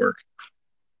make it work.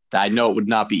 I know it would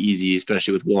not be easy,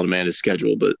 especially with Will and Amanda's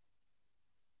schedule, but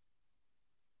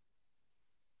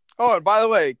Oh, and by the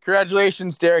way,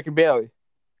 congratulations, Derek and Bailey.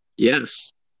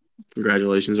 yes,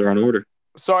 congratulations are on order.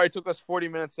 Sorry, it took us 40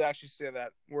 minutes to actually say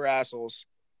that. We're assholes.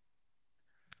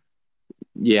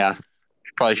 Yeah,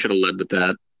 probably should have led with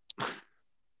that.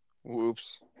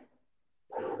 Whoops.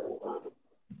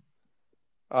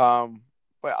 But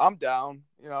I'm down.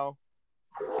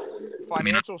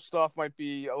 Financial stuff might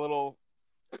be a little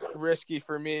risky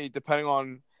for me, depending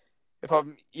on if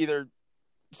I'm either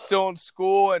still in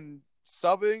school and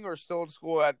subbing or still in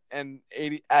school at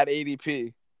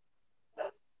ADP.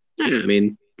 Yeah, I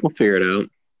mean, we'll figure it out.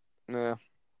 Yeah.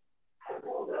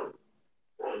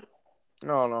 I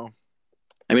don't know.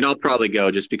 I mean, I'll probably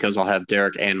go just because I'll have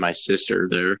Derek and my sister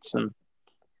there. So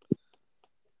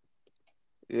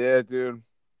Yeah, dude.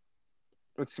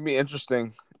 It's gonna be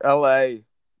interesting. LA.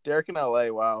 Derek in LA,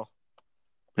 wow.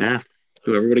 yeah,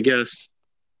 whoever would have guessed.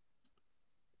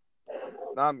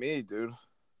 Not me, dude.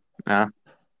 Yeah.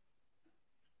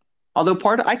 Although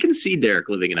I can see Derek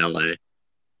living in LA.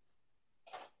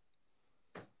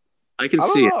 I can I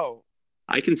see don't it. know.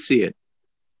 I can see it.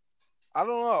 I don't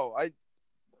know.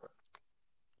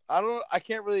 I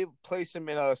can't really place him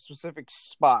in a specific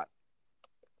spot.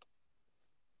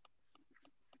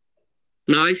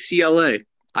 No, I see LA.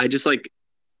 I just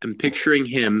I'm picturing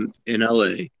him in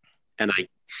LA and I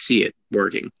see it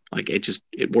working. Like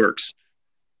it works.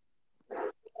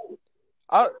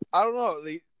 I don't know.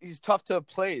 He's tough to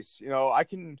place. I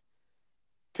can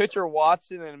picture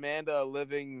Watson and Amanda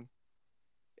living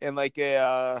in like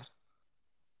a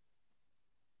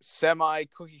semi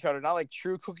cookie cutter, not like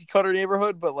true cookie cutter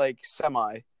neighborhood, but like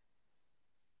semi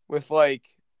with I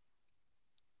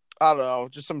don't know,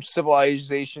 just some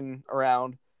civilization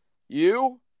around.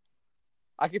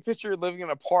 I could picture living in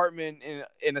an apartment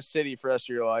in a city for the rest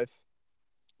of your life.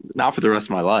 Not for the rest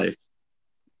of my life.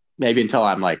 Maybe until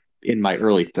I'm in my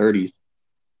early 30s.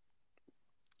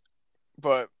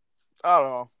 But I don't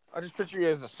know. I just picture you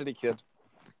as a city kid.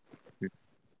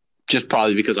 Just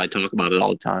probably because I talk about it all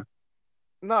the time.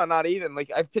 No, not even.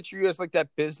 I picture you as that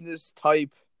business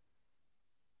type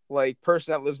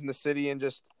person that lives in the city and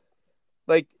just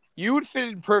you would fit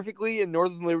in perfectly in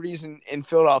Northern Liberties in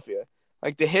Philadelphia.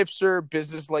 The hipster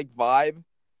business vibe.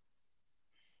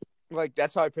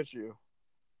 That's how I picture you.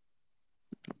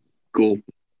 Cool.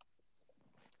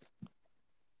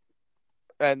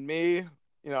 And me,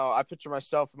 I picture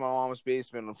myself in my mom's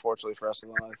basement, unfortunately, for the rest of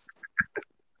my life.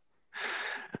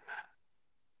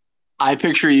 I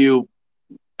picture you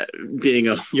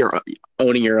you're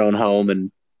owning your own home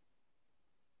and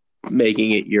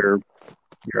making it your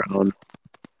own,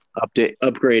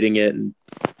 upgrading it and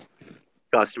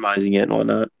customizing it and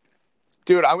whatnot.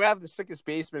 Dude, I'm gonna have the sickest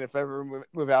basement if I ever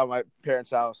move out of my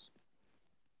parents' house.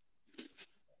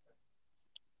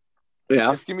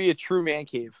 Yeah, it's gonna be a true man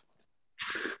cave.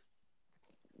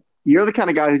 You're the kind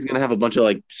of guy who's gonna have a bunch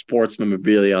of sports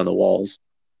memorabilia on the walls.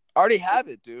 I already have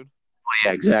it, dude.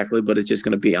 Yeah, exactly. But it's just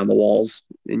gonna be on the walls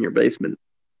in your basement.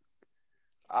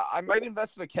 I might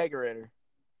invest in a kegerator.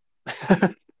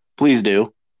 Please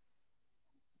do.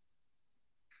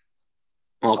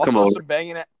 I'll I'll come throw over. some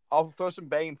banging. I'll throw some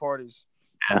banging parties.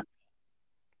 Yeah.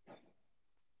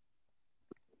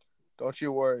 Don't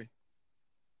you worry.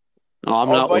 Oh, I'm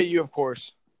I'll not. invite you, of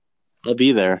course. I'll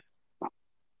be there.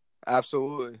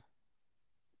 Absolutely.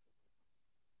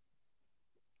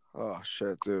 Oh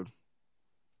shit, dude.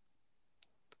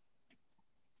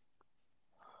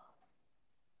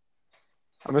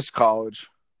 I miss college,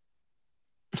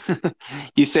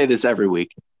 You say this every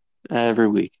week. Every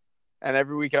week. and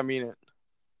every week I mean it.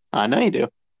 I know you do.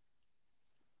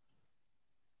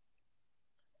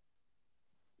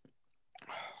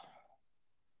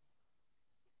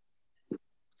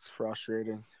 It's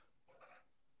frustrating.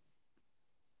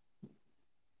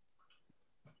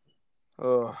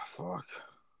 Oh fuck.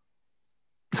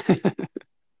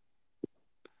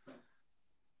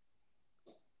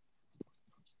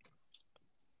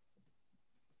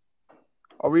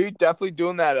 Are we definitely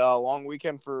doing that long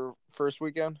weekend for first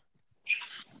weekend?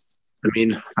 I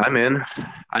mean, I'm in.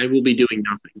 I will be doing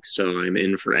nothing, so I'm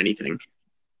in for anything.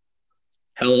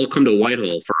 Hell, I'll come to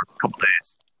Whitehall for a couple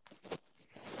days.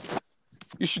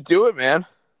 You should do it, man.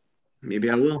 Maybe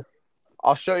I will.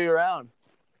 I'll show you around.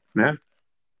 Yeah.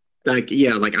 Like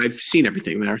I've seen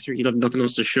everything there. You have nothing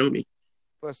else to show me.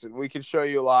 Listen, we can show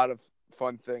you a lot of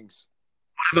fun things.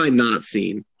 What have I not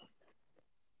seen?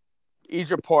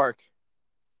 Egypt Park.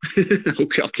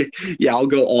 Okay. Yeah, I'll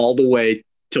go all the way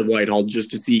to Whitehall just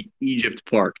to see Egypt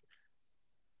Park.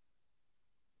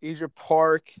 Egypt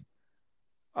Park.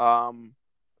 On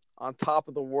top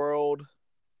of the world.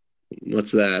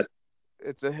 What's that?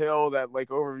 It's a hill that like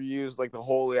overviews like the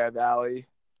whole Lehigh Valley.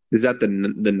 Is that the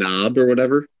knob or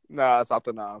whatever? No, it's not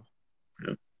the knob.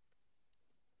 Yeah.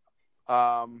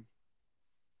 Um,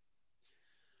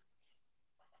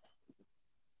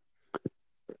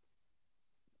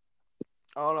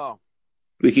 I don't know.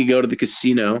 We could go to the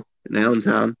casino in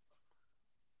Allentown.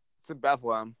 It's in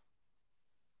Bethlehem.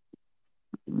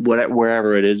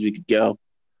 Wherever it is, we could go.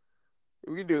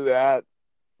 We can do that.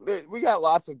 We got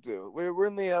lots to do. We're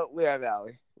in the Lehigh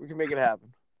Valley. We can make it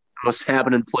happen. Most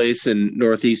happening place in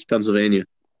Northeast Pennsylvania.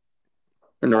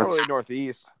 Or Not North, really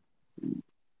northeast.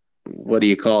 what do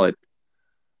you call it?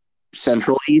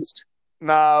 Central East?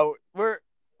 No, we're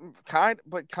kind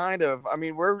of. I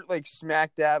mean, we're like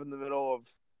smack dab in the middle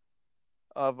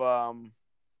of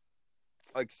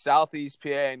like southeast PA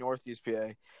and northeast PA.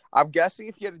 I'm guessing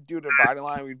if you had to do a dividing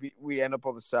line, we end up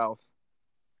on the south.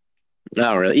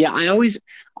 Oh, really? Yeah, I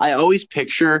always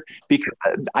picture because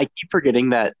I keep forgetting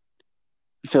that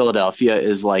Philadelphia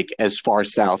is like as far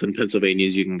south in Pennsylvania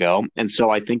as you can go, and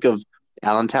so I think of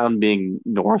Allentown being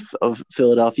north of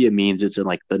Philadelphia means it's in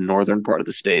like the northern part of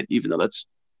the state, even though that's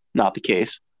not the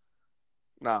case.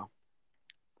 No.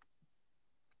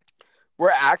 We're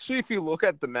actually, if you look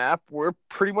at the map, we're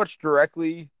pretty much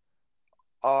directly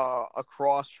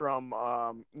across from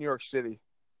New York City.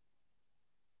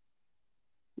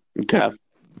 Okay.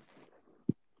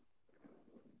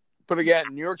 But again,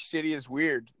 New York City is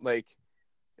weird. Like,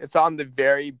 it's on the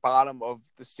very bottom of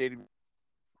the state.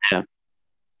 Yeah.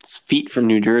 It's feet from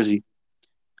New Jersey.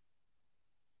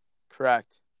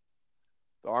 Correct.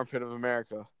 The armpit of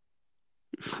America.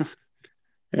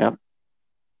 Yeah.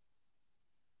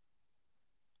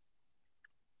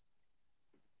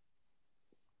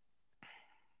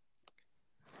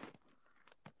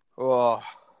 Oh.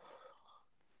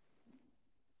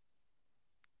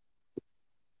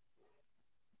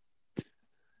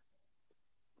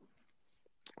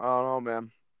 I don't know,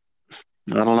 man.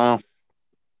 I don't know.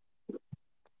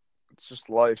 It's just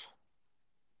life.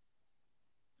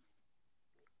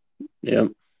 Yeah.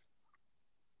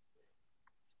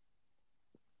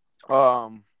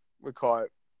 We call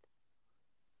it.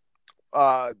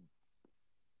 The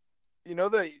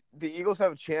Eagles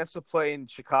have a chance to play in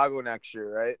Chicago next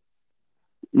year, right?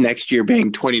 Next year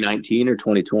being 2019 or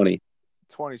 2020.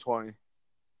 2020.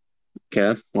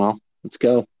 Okay. Well, let's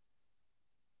go.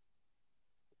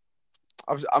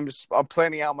 I'm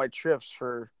planning out my trips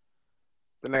for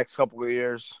the next couple of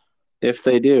years. If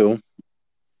they do,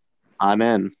 I'm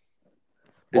in.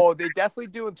 Oh, they definitely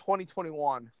do in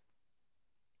 2021.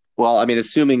 Well, I mean,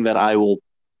 assuming that I will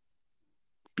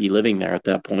be living there at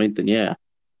that point, then yeah.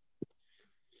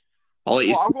 I'll let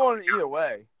you. Well, I'm going either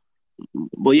way.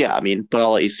 Well, yeah, I mean, but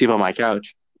I'll let you sleep on my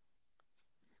couch.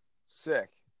 Sick.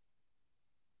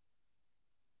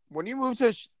 When you move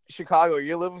to Chicago,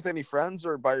 you live with any friends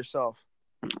or by yourself?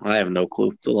 I have no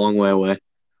clue. It's a long way away.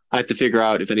 I have to figure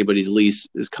out if anybody's lease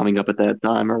is coming up at that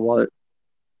time or what.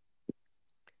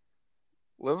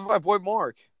 Live with my boy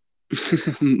Mark.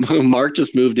 Mark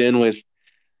just moved in with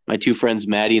My two friends,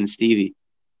 Maddie and Stevie.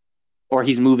 Or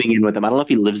he's moving in with them. I don't know if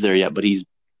he lives there yet, but he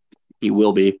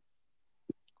will be.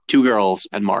 Two girls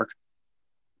and Mark.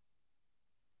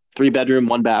 3-bedroom,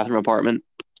 1-bathroom apartment.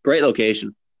 Great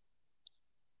location.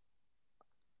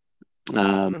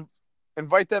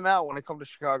 Invite them out when they come to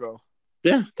Chicago.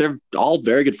 Yeah, they're all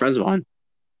very good friends of mine.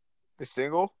 They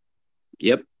single?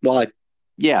 Yep. Well,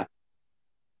 yeah.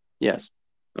 Yes.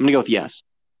 I'm gonna go with yes.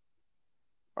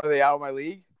 Are they out of my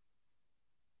league?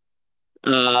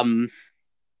 I'm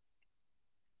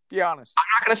Be honest.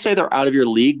 not gonna say they're out of your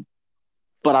league,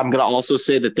 but I'm gonna also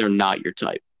say that they're not your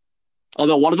type.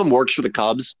 Although one of them works for the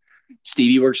Cubs,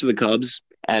 Stevie works for the Cubs,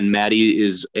 and Maddie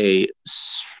is a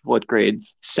what grade?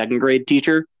 Second grade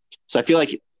teacher. So I feel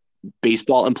like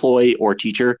baseball employee or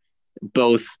teacher,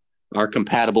 both are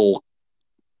compatible,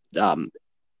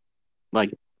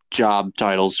 like job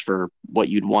titles for what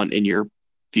you'd want in your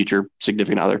future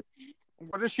significant other.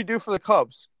 What does she do for the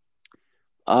Cubs?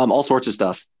 All sorts of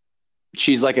stuff.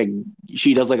 She does like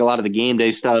a lot of the game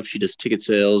day stuff. She does ticket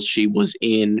sales.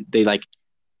 They like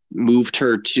moved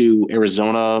her to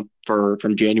Arizona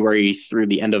from January through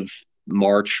the end of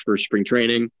March for spring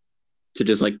training to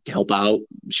just like help out.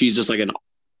 She's just like an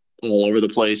all over the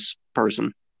place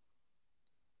person.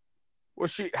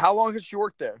 How long has she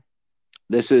worked there?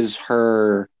 This is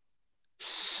her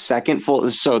second full.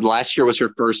 So last year was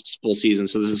her first full season.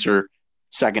 So this is her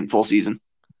second full season.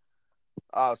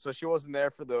 So she wasn't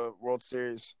there for the World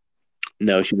Series.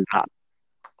 No, she was not.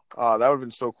 That would have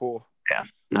been so cool. Yeah.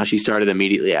 No, she started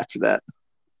immediately after that.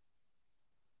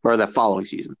 Or that following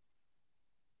season.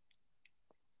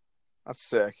 That's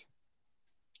sick.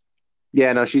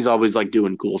 Yeah, no, she's always like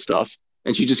doing cool stuff.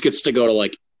 And she just gets to go to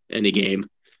like any game.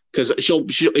 Because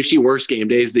if she works game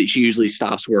days, that she usually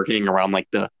stops working around like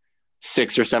the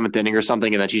 6th or 7th inning or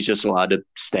something, and then she's just allowed to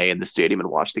stay in the stadium and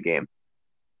watch the game.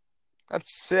 That's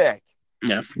sick.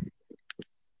 Yeah.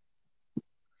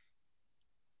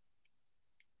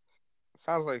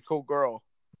 Sounds like a cool girl.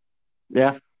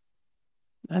 Yeah.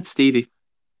 That's Stevie.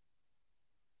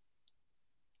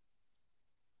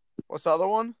 What's the other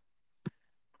one?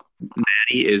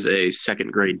 Maddie is a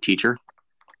second grade teacher.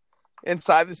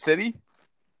 Inside the city?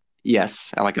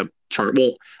 Yes, at like a chart.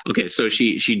 Well, okay, so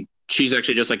she's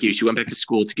actually just like you. She went back to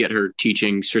school to get her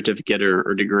teaching certificate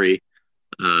or degree,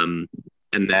 and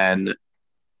then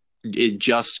it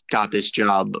just got this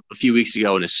job a few weeks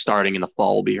ago and is starting in the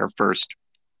fall. Will be her first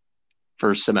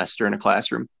semester in a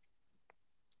classroom.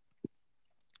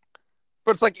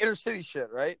 But it's like inner city shit,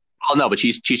 right? Oh no, but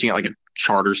she's teaching at like a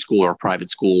charter school or a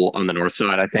private school on the north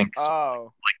side, I think.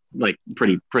 Oh, like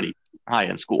pretty high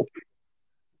end school.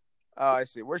 Oh, I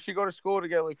see. Where'd she go to school to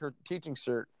get like her teaching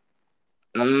cert?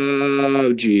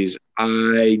 Oh, geez,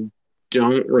 I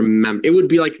don't remember. It would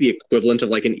be like the equivalent of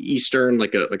like an Eastern,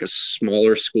 like a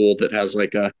smaller school that has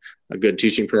like a good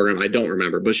teaching program. I don't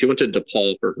remember, but she went to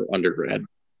DePaul for her undergrad.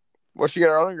 What'd she get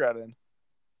her undergrad in?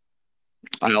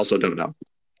 I also don't know.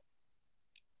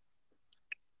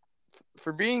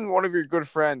 For being one of your good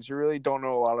friends, you really don't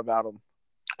know a lot about them.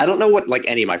 I don't know what like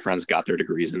any of my friends got their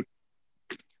degrees in.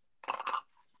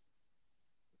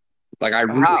 Like I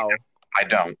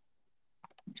don't.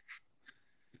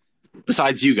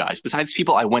 Besides you guys, besides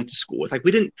people I went to school with, like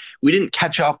we didn't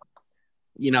catch up,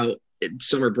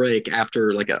 summer break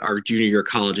after like our junior year of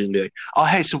college and be like, oh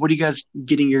hey, so what are you guys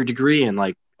getting your degree in?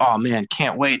 Like, oh man,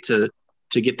 can't wait to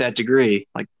get that degree.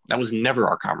 Like that was never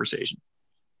our conversation.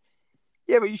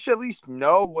 Yeah, but you should at least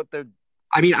know what they're.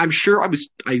 I mean, I'm sure I was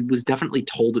definitely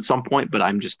told at some point, but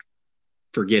I'm just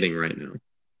forgetting right now.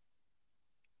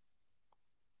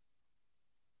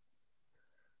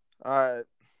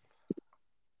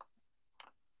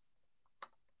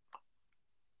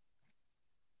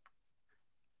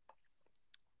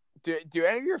 Do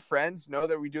any of your friends know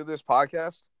that we do this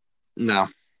podcast? No.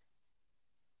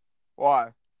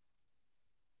 Why?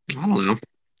 I don't know.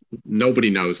 Nobody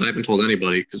knows. I haven't told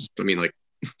anybody because, I mean, like,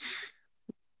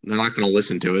 they're not going to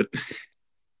listen to it.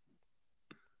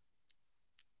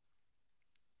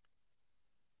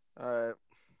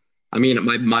 I mean,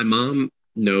 my mom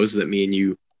knows that me and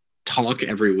you talk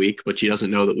every week, but she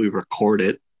doesn't know that we record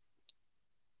it.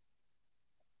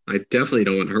 I definitely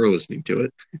don't want her listening to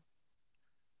it.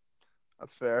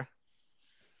 That's fair.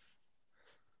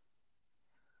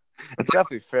 That's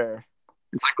definitely fair.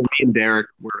 It's like when me and Derek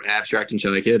were abstract and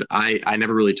Shy Kid. I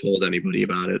never really told anybody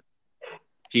about it.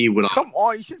 He would. Come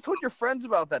on, you should have told your friends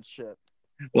about that shit.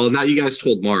 Well, now you guys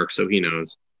told Mark, so he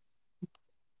knows.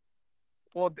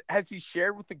 Well, has he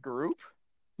shared with the group?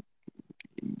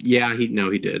 Yeah, he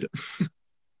did.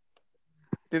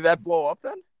 Did that blow up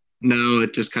then? No,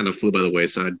 it just kind of flew by the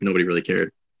wayside. Nobody really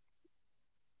cared.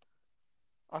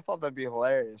 I thought that'd be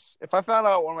hilarious. If I found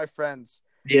out one of my friends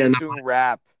Yeah, was no, doing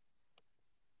rap,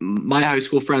 my high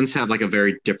school friends have like a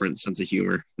very different sense of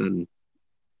humor than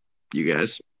you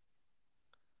guys.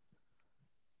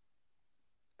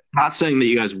 Not saying that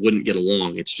you guys wouldn't get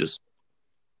along. It's just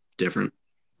different.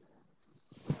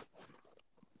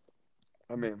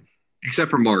 I mean,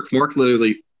 Except for Mark. Mark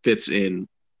literally fits in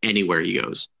anywhere he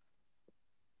goes.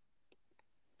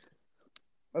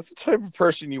 that's the type of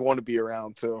person you want to be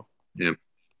around too. Yeah.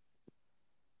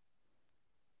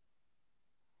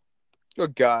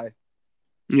 Good guy.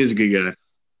 He's a good guy.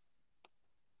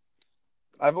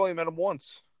 I've only met him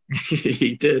once.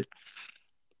 He did.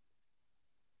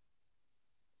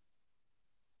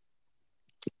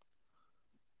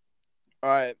 All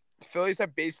right. The Phillies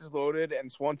have bases loaded and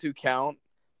it's 1-2 count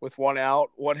with one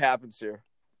out. What happens here?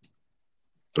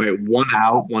 Wait, 1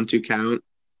 out, 1-2 count.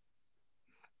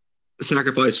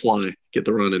 Sacrifice fly. Get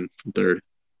the run in from third.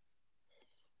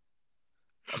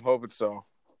 I'm hoping so.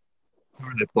 Who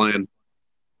are they playing?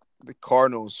 The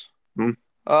Cardinals. Hmm.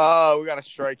 Oh, we got a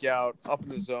strikeout up in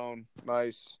the zone.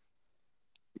 Nice.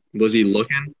 Was he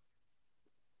looking?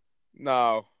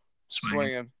 No. Swinging.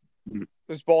 Swinging. Mhm.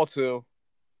 There's ball two.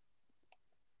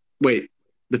 Wait,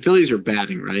 the Phillies are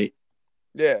batting, right?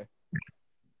 Yeah.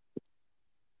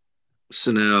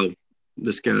 So now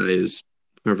this guy is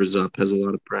whoever's up has a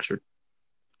lot of pressure.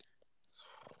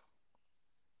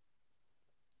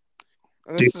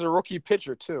 And this is a rookie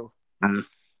pitcher, too.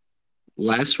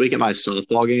 Last week at my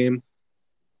softball game,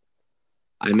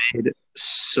 I made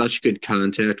such good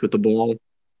contact with the ball.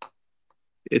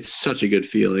 It's such a good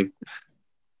feeling.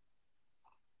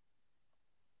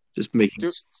 Just making.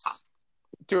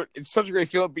 Dude, it's such a great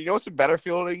feeling. But you know what's a better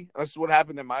feeling? This is what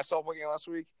happened in my softball game last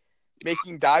week.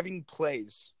 Making diving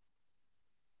plays.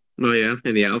 Oh yeah,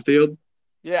 in the outfield.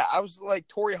 Yeah, I was like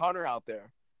Torrey Hunter out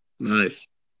there. Nice.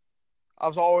 I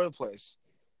was all over the place.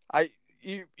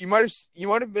 You might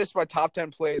have missed my top 10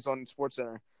 plays on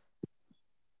SportsCenter.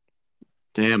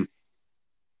 Damn.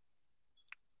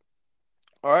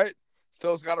 All right,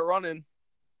 Phil's got a run in.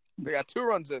 They got 2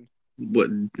 runs in. What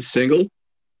single?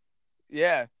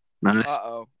 Yeah. Nice.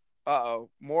 Uh oh.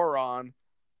 Moron.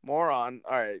 All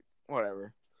right.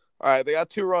 Whatever. All right. They got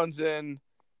 2 runs in.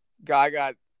 Guy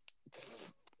got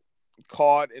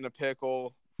caught in a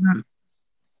pickle.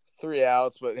 3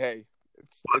 outs, but hey,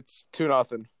 it's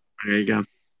 2-0. There you go.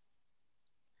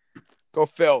 Go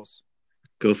Phils.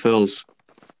 Go Phils.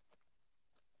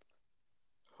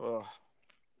 Ugh.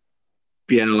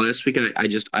 Yeah, no, last week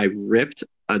I ripped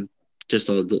a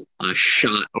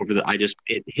shot over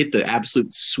it hit the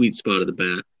absolute sweet spot of the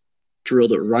bat,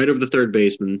 drilled it right over the third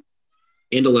baseman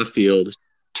into left field,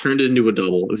 turned it into a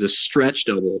double. It was a stretch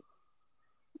double.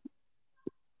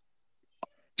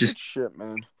 Just shit,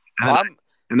 man.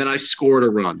 And then I scored a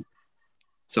run.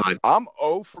 So I'm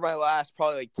 0 for my last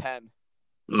probably like 10.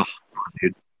 Oh,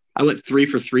 dude. I went 3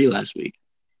 for 3 last week.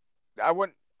 I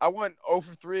went 0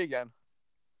 for 3 again.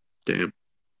 Damn.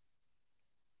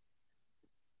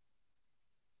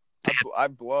 I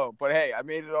blow. But hey, I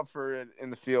made it up for it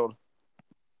in the field.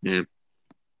 Yeah.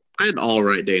 I had an all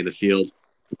right day in the field.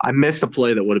 I missed a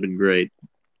play that would have been great.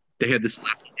 They had this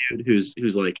lefty dude who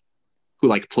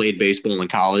played baseball in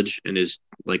college and is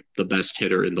like the best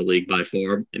hitter in the league by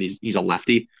far, and he's a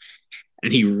lefty.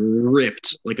 And he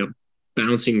ripped like a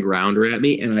bouncing grounder at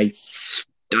me, and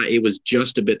it was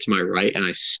just a bit to my right, and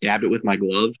I stabbed it with my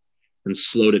glove and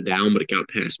slowed it down, but it got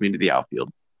past me into the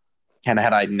outfield. And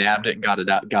had I nabbed it and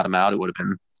got him out, it would have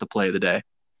been the play of the day.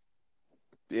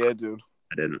 Yeah, dude.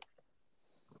 I didn't.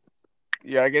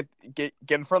 Yeah, get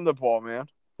in front of the ball, man.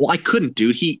 Well, I couldn't,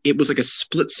 dude. It was like a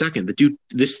split second. The dude,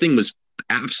 this thing was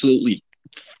absolutely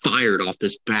fired off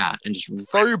this bat and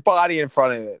just throw your body in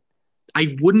front of it.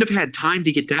 I wouldn't have had time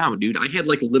to get down, dude. I had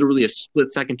like literally a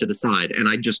split second to the side, and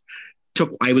I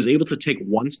was able to take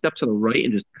one step to the right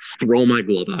and just throw my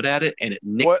glove out at it, and it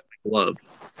nicked my glove.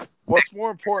 What's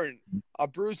more important, a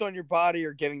bruise on your body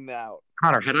or getting the out?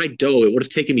 Connor, had I dove, it would have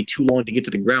taken me too long to get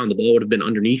to the ground. The ball would have been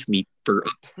underneath me for.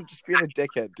 Just being a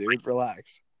dickhead, dude.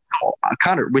 Relax. Oh,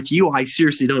 Connor, with you, I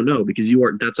seriously don't know because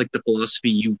that's like the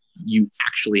philosophy you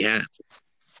actually have.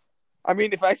 I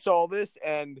mean, if I saw this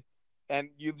and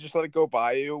you just let it go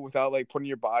by you without like putting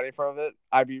your body in front of it,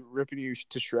 I'd be ripping you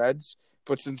to shreds.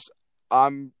 But since I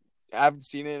haven't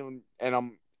seen it and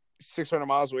I'm 600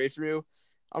 miles away from you,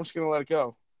 I'm just gonna let it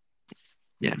go.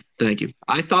 Yeah, thank you.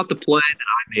 I thought the play that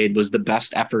I made was the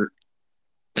best effort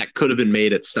that could have been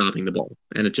made at stopping the ball,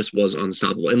 and it just was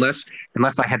unstoppable. Unless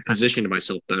I had positioned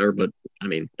myself better, but I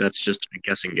mean that's just a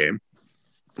guessing game.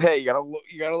 Hey, you gotta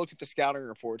look at the scouting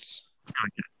reports.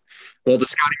 Well, the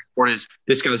scouting report is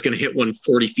this guy's going to hit one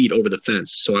 40 feet over the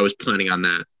fence, so I was planning on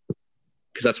that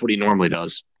because that's what he normally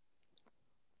does.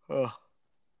 Ugh.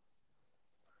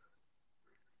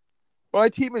 My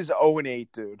team is 0-8,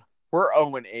 dude. We're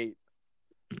 0-8.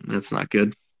 That's not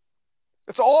good.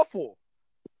 It's awful.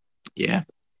 Yeah.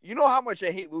 You know how much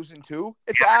I hate losing too?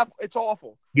 It's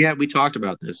awful. Yeah, we talked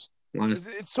about this.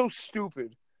 It's so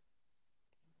stupid.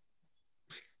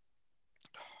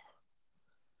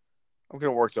 I'm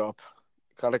getting worked up.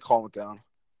 Gotta calm it down.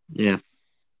 Yeah.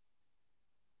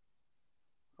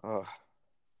 Ugh.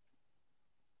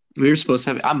 We were supposed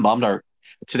to have. I'm bummed.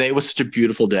 Today was such a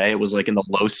beautiful day. It was like in the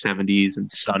low 70s and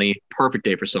sunny. Perfect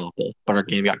day for softball. But our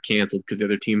game got canceled because the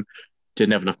other team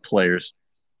didn't have enough players.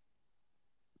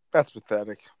 That's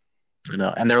pathetic. I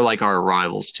know, and they're like our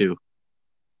rivals too.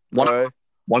 One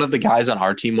of the guys on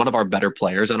our team, one of our better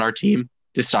players on our team,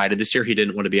 decided this year he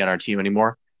didn't want to be on our team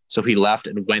anymore. So he left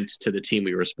and went to the team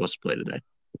we were supposed to play today.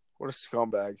 What a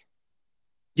scumbag.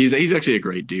 He's actually a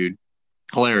great dude.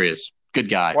 Hilarious. Good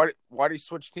guy. Why did he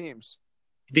switch teams?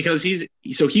 Because he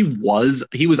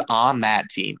was on that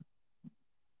team.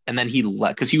 And then he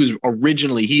left because he was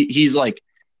originally he's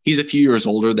a few years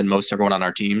older than most everyone on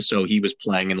our team, so he was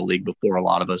playing in the league before a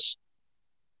lot of us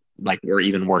were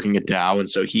even working at Dow, and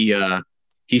so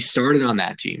he started on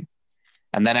that team.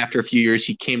 And then after a few years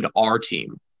he came to our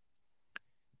team.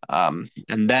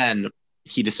 And then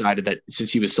he decided that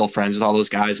since he was still friends with all those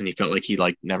guys and he felt like he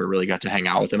never really got to hang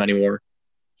out with them anymore,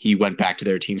 he went back to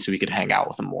their team so he could hang out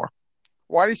with them more.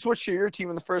 Why did he switch to your team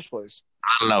in the first place?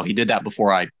 I don't know. He did that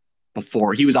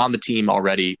before he was on the team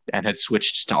already and had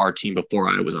switched to our team before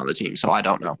I was on the team. So I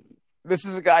don't know. This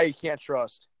is a guy you can't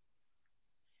trust.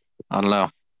 I don't know.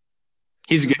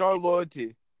 He's good. No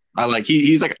loyalty.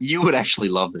 He's like, you would actually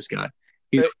love this guy.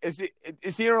 Is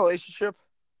he in a relationship?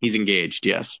 He's engaged,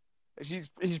 yes. He's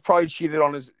probably cheated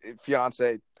on his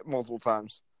fiance multiple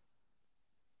times.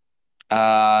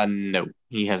 No,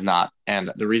 he has not.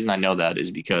 And the reason I know that is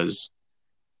because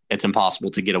it's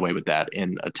impossible to get away with that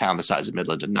in a town the size of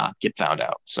Midland and not get found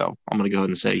out. So I'm going to go ahead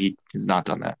and say he has not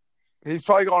done that. He's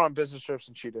probably gone on business trips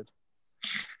and cheated.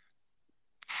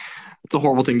 It's a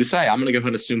horrible thing to say. I'm going to go ahead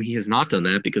and assume he has not done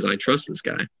that because I trust this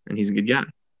guy and he's a good guy.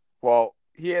 Well,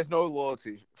 he has no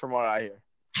loyalty from what I hear.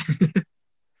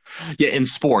 Yeah, in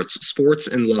sports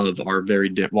and love are very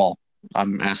different. Well,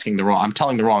 I'm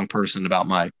telling the wrong person about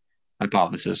my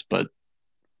hypothesis, but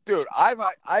dude, I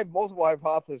have multiple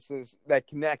hypotheses that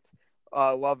connect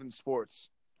love and sports.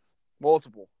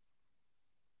 Multiple.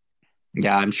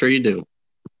 Yeah, I'm sure you do.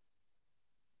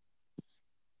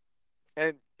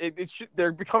 And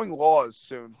they're becoming laws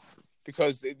soon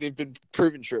because they've been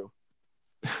proven true.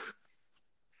 All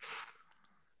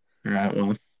right,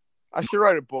 well. I should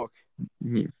write a book.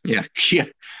 Yeah.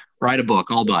 Write a book.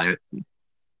 I'll buy it.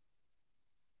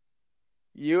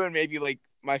 You and maybe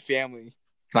my family.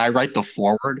 Can I write the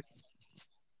foreword?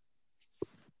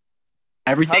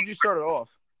 How'd you start it off?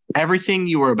 Everything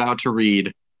you are about to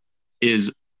read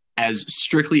is as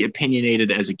strictly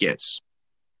opinionated as it gets.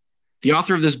 The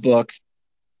author of this book,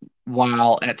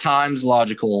 while at times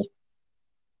logical,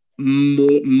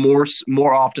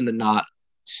 more often than not,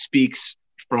 speaks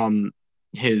from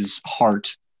his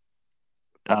heart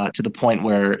to the point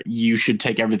where you should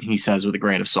take everything he says with a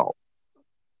grain of salt.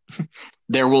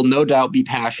 There will no doubt be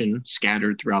passion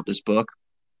scattered throughout this book.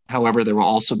 However, there will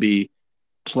also be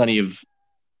plenty of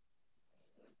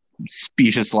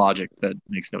specious logic that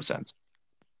makes no sense.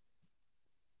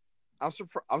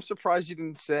 I'm surprised you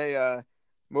didn't say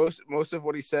most of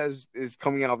what he says is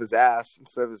coming out of his ass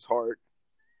instead of his heart.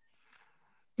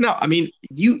 No, I mean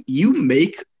you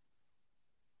make.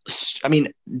 I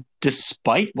mean,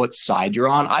 despite what side you're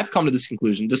on, I've come to this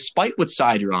conclusion. Despite what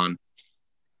side you're on,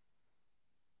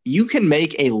 you can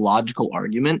make a logical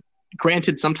argument.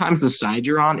 Granted, sometimes the side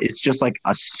you're on is just like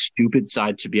a stupid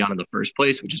side to be on in the first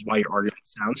place, which is why your argument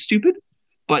sounds stupid.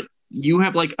 But you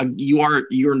have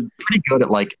you're pretty good at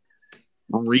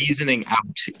reasoning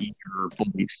out your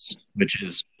beliefs, which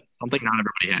is something not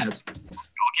everybody has. I'll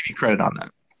give you credit on that.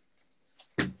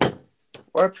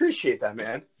 Well, I appreciate that,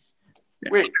 man.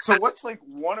 Wait, so what's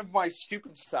one of my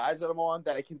stupid sides that I'm on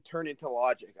that I can turn into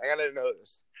logic? I gotta know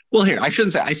this. Well, here, I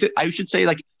should say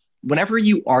whenever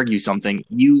you argue something,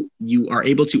 you are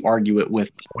able to argue it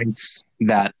with points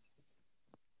that.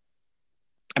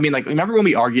 I mean, remember when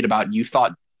we argued about you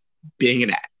thought being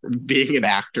an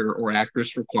actor or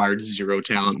actress required zero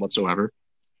talent whatsoever?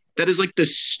 That is the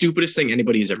stupidest thing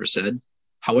anybody's ever said.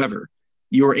 However,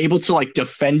 you are able to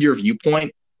defend your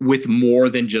viewpoint with more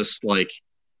than just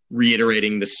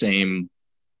reiterating the same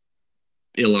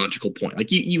illogical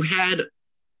point. You had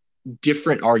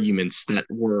different arguments that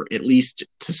were at least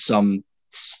to some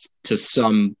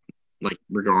like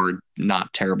regard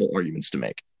not terrible arguments to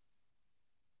make.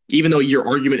 Even though your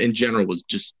argument in general was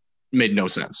just made no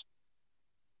sense.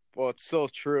 Well, it's still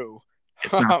true.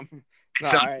 It's not. No,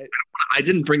 It's not. I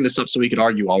didn't bring this up so we could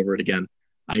argue over it again.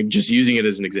 I'm just using it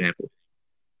as an example.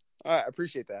 I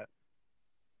appreciate that.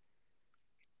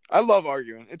 I love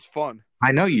arguing. It's fun.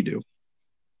 I know you do.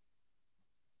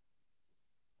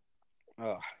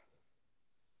 Ugh.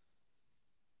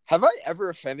 Have I ever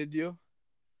offended you?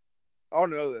 I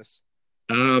don't know this.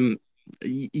 Um,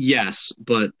 yes,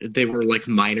 but they were like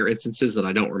minor instances that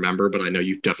I don't remember, but I know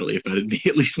you've definitely offended me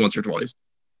at least once or twice.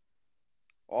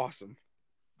 Awesome.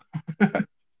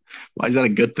 Why is that a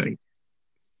good thing?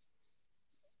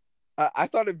 I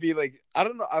thought it'd be like I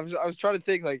don't know. I was trying to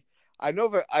think like I know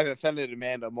that I've offended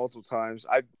Amanda multiple times.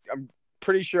 I'm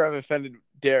pretty sure I've offended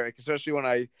Derek, especially when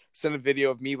I sent a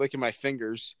video of me licking my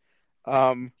fingers.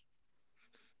 Um,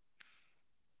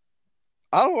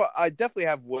 I don't. I definitely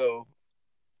have Will.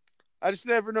 I just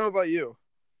never know about you.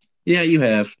 Yeah, you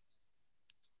have.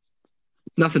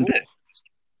 Nothing Cool. big.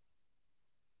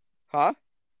 Huh?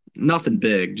 Nothing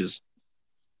big, just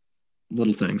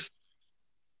little things.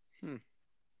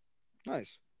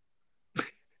 Nice.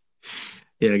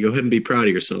 Yeah, go ahead and be proud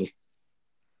of yourself.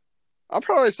 I'm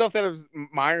proud of myself that of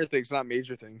minor things, not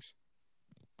major things.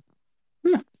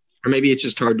 Or maybe it's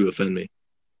just hard to offend me.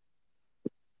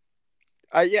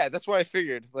 Yeah, that's what I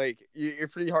figured. Like you're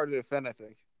pretty hard to defend, I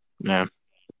think. Yeah.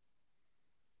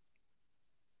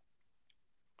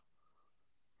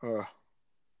 Uh,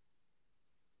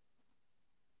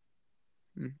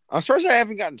 I'm surprised I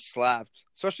haven't gotten slapped,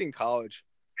 especially in college.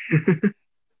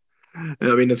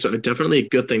 I mean, it's definitely a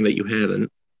good thing that you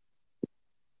haven't.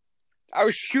 I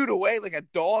was shooed away like a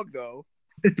dog, though.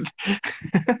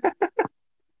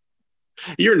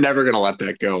 You're never going to let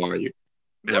that go, are you?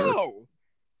 Ever. No.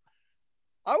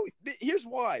 Here's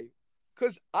why.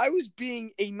 Because I was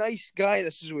being a nice guy in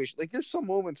this situation. Like, there's some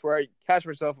moments where I catch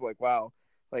myself like, wow,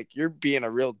 like, you're being a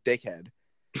real dickhead.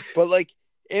 But, like,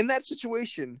 in that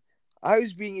situation, I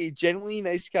was being a genuinely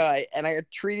nice guy, and I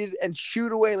got treated and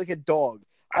shooed away like a dog.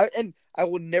 And I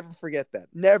will never forget that.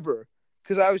 Never.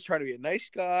 Because I was trying to be a nice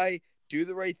guy, do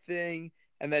the right thing,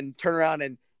 and then turn around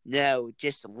and, no,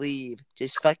 just leave.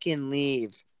 Just fucking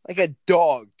leave. Like a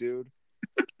dog, dude.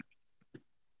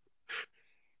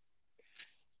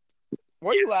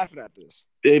 Why are you laughing at this?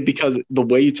 Because the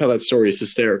way you tell that story is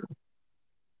hysterical.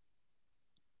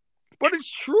 But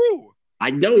it's true.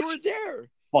 I know You were there.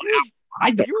 Well,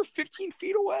 You were 15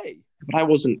 feet away. But I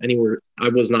wasn't anywhere. I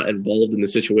was not involved in the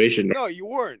situation. No, you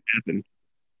weren't. Happened.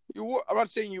 You were. I'm not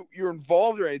saying you're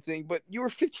involved or anything, but you were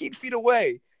 15 feet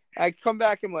away. I come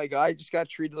back and like I just got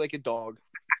treated like a dog.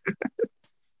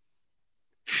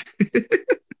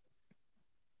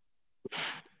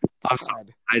 I'm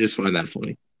sorry. I just find that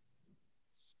funny.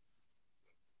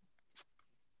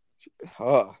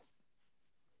 Oh,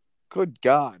 good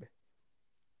God.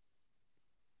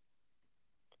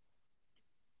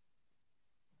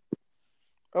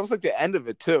 That was like the end of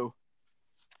it too.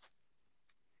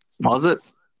 Was it?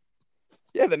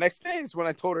 Yeah, the next day is when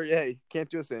I told her, "Yeah, you can't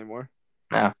do this anymore."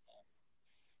 Yeah.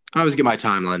 I always get my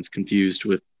timelines confused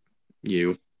with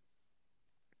you.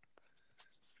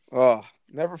 Oh,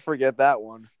 never forget that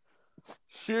one.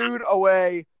 Shooed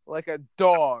away like a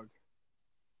dog.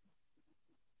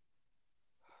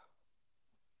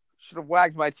 Should have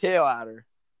wagged my tail at her.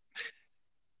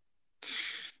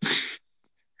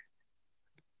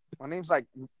 My name's like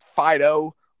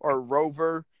Fido or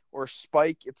Rover or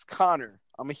Spike. It's Connor.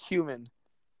 I'm a human.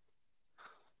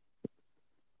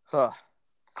 Huh.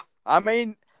 I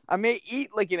may eat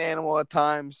like an animal at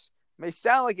times. May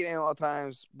sound like an animal at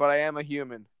times, but I am a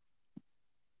human.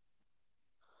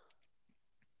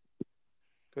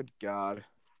 Good God.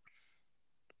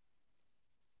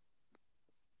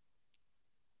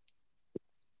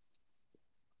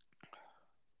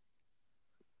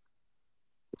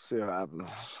 See what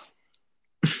happens.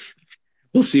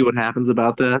 We'll see what happens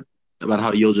about that. About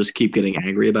how you'll just keep getting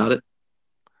angry about it.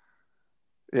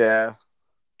 Yeah.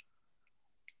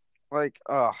 Like,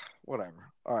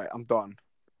 whatever. All right, I'm done.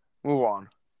 Move on.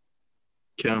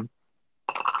 Okay.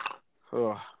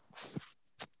 Ugh.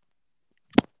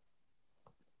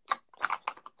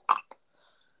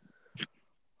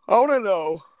 I want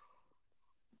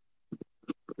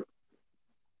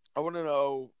to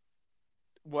know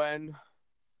when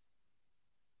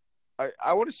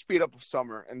I want to speed up of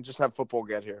summer and just have football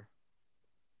get here.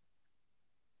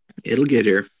 It'll get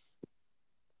here.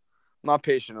 I'm not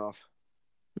patient enough.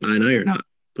 I know you're not,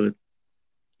 but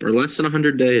for less than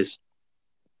 100 days.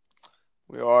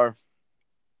 We are.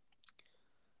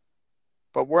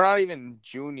 But we're not even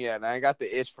June yet, and I got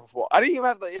the itch for football. I didn't even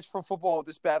have the itch for football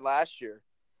this bad last year,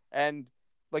 and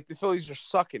like the Phillies are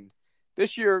sucking.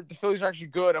 This year, the Phillies are actually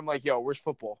good. I'm like, yo, where's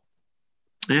football?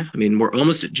 Yeah, I mean, we're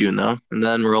almost at June though, and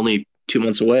then we're only 2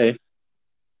 months away.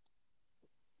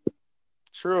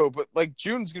 True, but like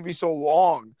June's gonna be so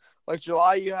long. Like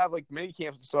July, you have like mini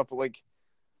camps and stuff, but like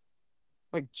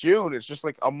June, it's just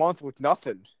like a month with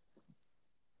nothing.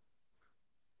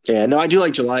 Yeah, no, I do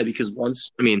like July because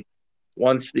once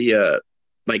the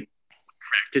like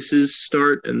practices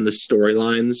start and the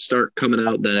storylines start coming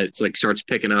out, then it's like starts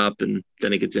picking up and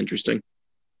then it gets interesting.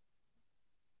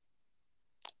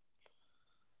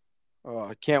 Oh,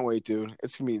 I can't wait, dude.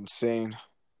 It's gonna be insane.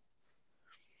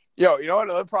 Yo, you know what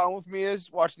another problem with me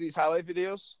is watching these highlight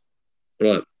videos?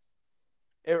 But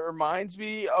It reminds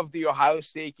me of the Ohio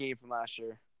State game from last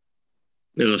year.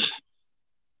 ugh,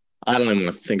 I don't even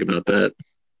want to think about that.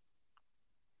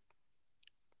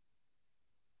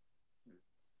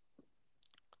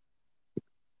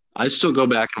 I still go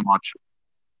back and watch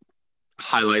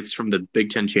highlights from the Big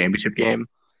Ten championship game.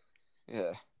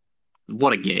 Yeah,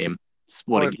 What a game!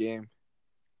 What what a a game! game.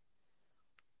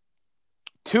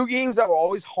 Two games that will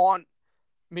always haunt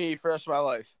me for the rest of my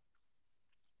life.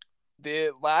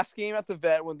 The last game at the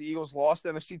Vet when the Eagles lost the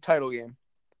NFC title game.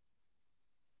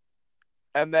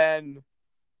 And then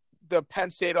the Penn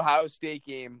State Ohio State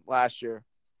game last year.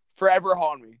 Forever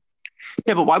haunt me.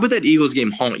 Yeah, but why would that Eagles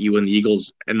game haunt you when the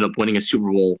Eagles ended up winning a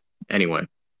Super Bowl anyway?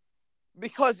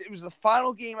 Because it was the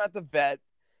final game at the Vet.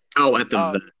 Oh, at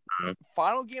the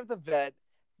Final game at the Vet.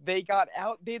 They got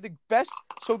out. They had the best.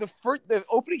 So the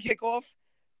opening kickoff,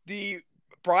 the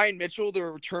Brian Mitchell, the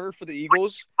returner for the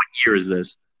Eagles, year is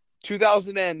this?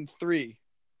 2003.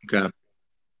 Okay.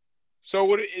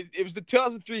 So it was the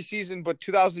 2003 season, but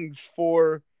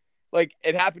 2004, like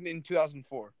it happened in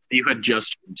 2004. You had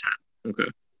just 10. Okay.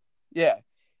 Yeah,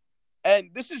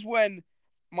 and this is when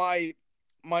my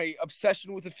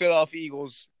obsession with the Philadelphia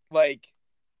Eagles, like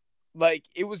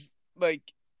it was like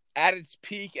at its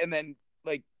peak, and then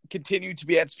like continued to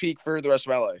be at its peak for the rest of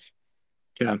my life.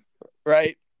 Yeah.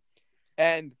 Right.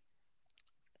 And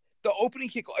the opening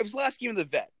kickoff, it was the last game of the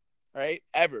Vet, right?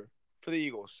 Ever for the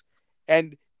Eagles.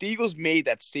 And the Eagles made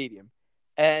that stadium.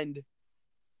 And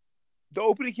the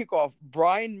opening kickoff,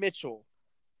 Brian Mitchell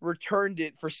returned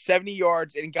it for 70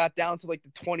 yards and got down to like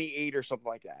the 28 or something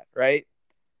like that, right?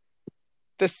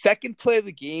 The second play of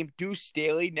the game, Deuce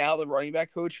Staley, now the running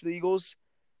back coach for the Eagles,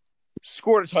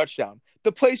 scored a touchdown.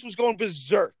 The place was going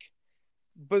berserk.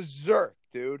 Berserk,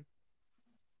 dude.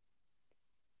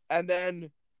 And then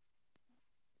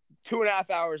 2.5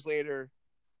 hours later,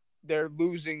 they're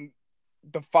losing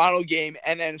the final game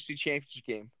and NFC Championship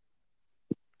game.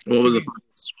 What was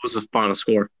the final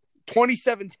score?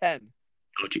 27-10.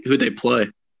 Who'd they play?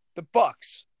 The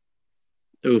Bucks.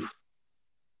 Oof.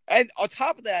 And on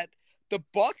top of that, the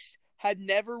Bucks had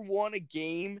never won a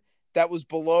game that was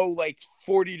below like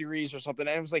 40 degrees or something,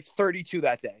 and it was like 32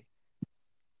 that day.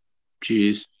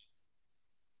 Jeez.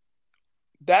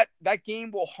 That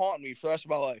game will haunt me for the rest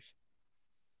of my life.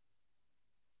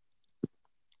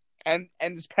 And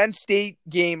this Penn State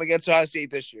game against Ohio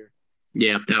State this year.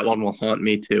 Yeah, that one will haunt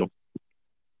me too.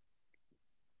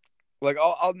 Like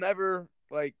I'll never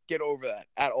like get over that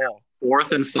at all.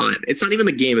 4th and 5. It's not even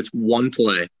the game. It's one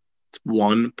play. It's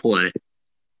one play.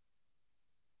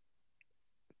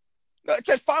 No, it's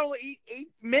that final eight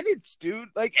minutes, dude.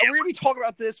 Like we're gonna be talking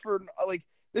about this for like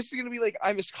this is gonna be like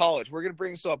I miss college. We're gonna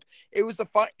bring this up. It was the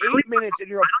 8 minutes, and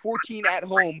you're up 14 at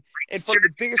home in front of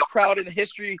the biggest crowd in the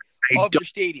history of your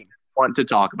stadium. Want to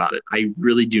talk about it? I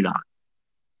really do not.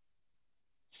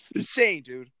 It's insane,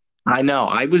 dude. I know.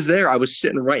 I was there. I was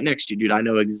sitting right next to you, dude. I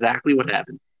know exactly what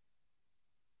happened.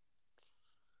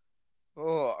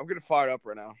 Oh, I'm getting fired up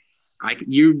right now.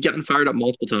 You've gotten fired up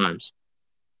multiple times.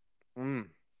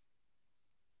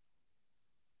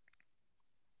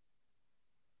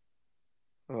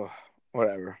 Oh,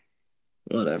 whatever.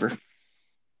 Whatever.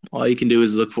 All you can do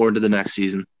is look forward to the next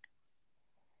season.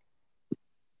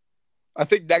 I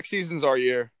think next season's our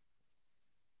year.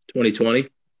 2020?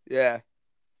 Yeah.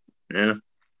 Yeah.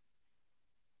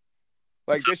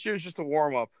 Like this year's just a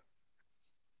warm up.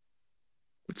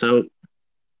 Let's hope.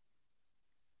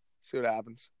 See what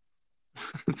happens.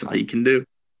 That's all you can do.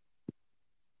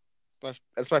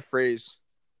 That's my phrase.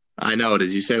 I know it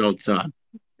is. You say it all the time.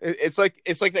 It's like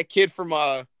that kid from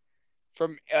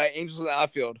Angels in the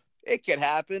Outfield. It could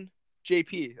happen.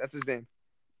 JP, that's his name.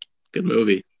 Good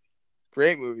movie.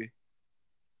 Great movie.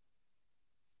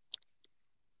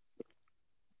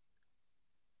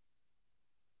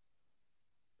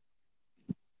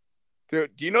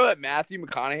 Dude, do you know that Matthew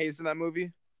McConaughey's in that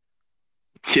movie?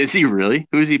 Is he really?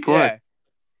 Who does he play? Yeah.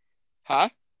 Huh?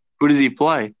 Who does he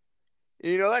play?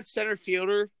 You know that center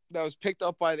fielder that was picked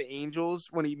up by the Angels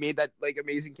when he made that like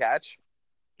amazing catch?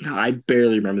 I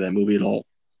barely remember that movie at all.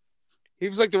 He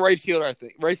was like the right fielder, I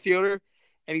think. Right fielder,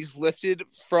 and he's lifted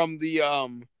from the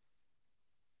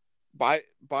by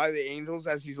the Angels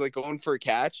as he's like going for a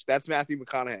catch. That's Matthew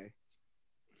McConaughey.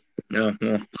 No,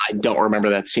 no, I don't remember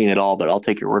that scene at all, but I'll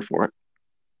take your word for it.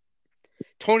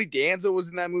 Tony Danza was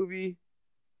in that movie.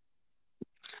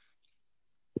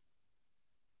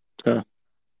 Huh.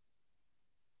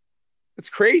 It's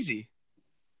crazy.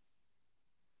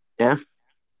 Yeah.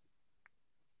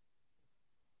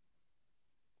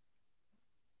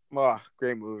 Oh,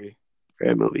 great movie.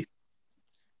 Great movie.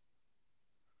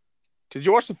 Did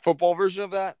you watch the football version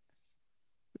of that?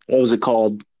 What was it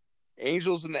called?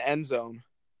 Angels in the End Zone.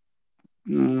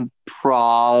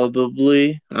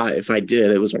 Probably. If I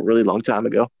did, it was a really long time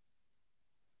ago.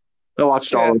 I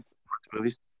watched all Yeah. of the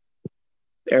movies.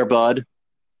 Air Bud.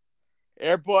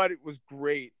 Air Bud was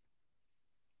great.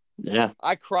 Yeah.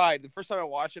 I cried. The first time I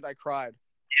watched it, I cried.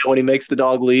 Yeah, when he makes the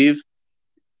dog leave.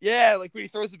 Yeah, like when he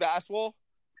throws the basketball.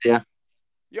 Yeah.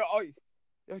 Yeah, oh,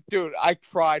 dude, I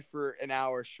cried for an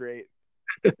hour straight.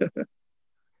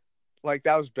 Like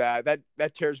that was bad.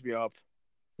 That tears me up.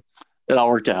 It all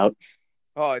worked out.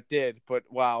 Oh, it did. But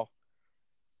wow.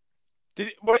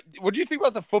 What do you think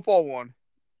about the football one?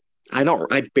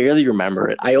 I barely remember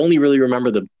it. I only really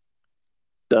remember the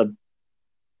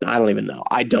I don't even know.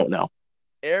 I don't know.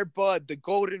 Air Bud, the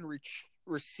golden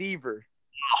receiver.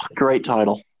 Great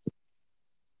title.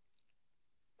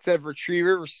 Instead of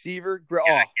retriever, receiver. Oh,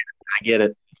 I get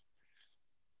it.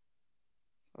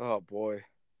 oh boy.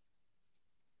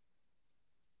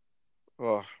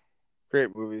 Oh,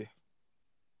 great movie.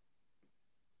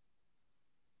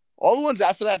 All the ones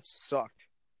after that sucked.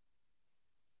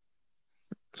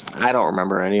 I don't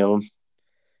remember any of them.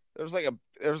 There was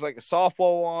like a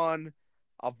softball one,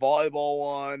 a volleyball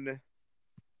one.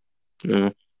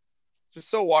 Mm, Just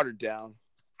so watered down.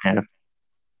 yeah.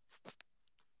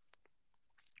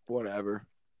 Whatever.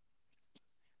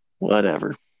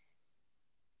 Whatever.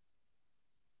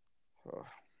 Oh.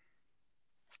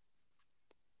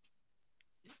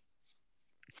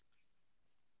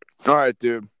 All right,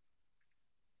 dude.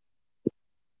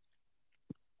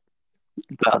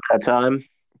 About that time.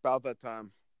 About that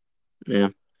time. Yeah.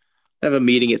 I have a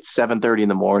meeting at 7:30 in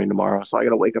the morning tomorrow, so I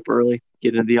gotta wake up early,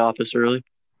 get into the office early.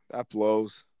 That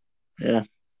blows. Yeah.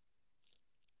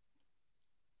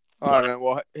 All right, man.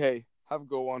 Well, hey, have a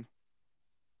good one.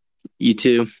 You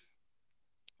too.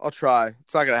 I'll try.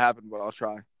 It's not gonna happen, but I'll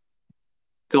try.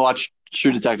 Go watch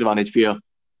True Detective on HBO.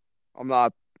 I'm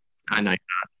not. I know.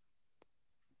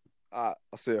 I'll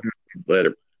see you.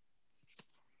 Later.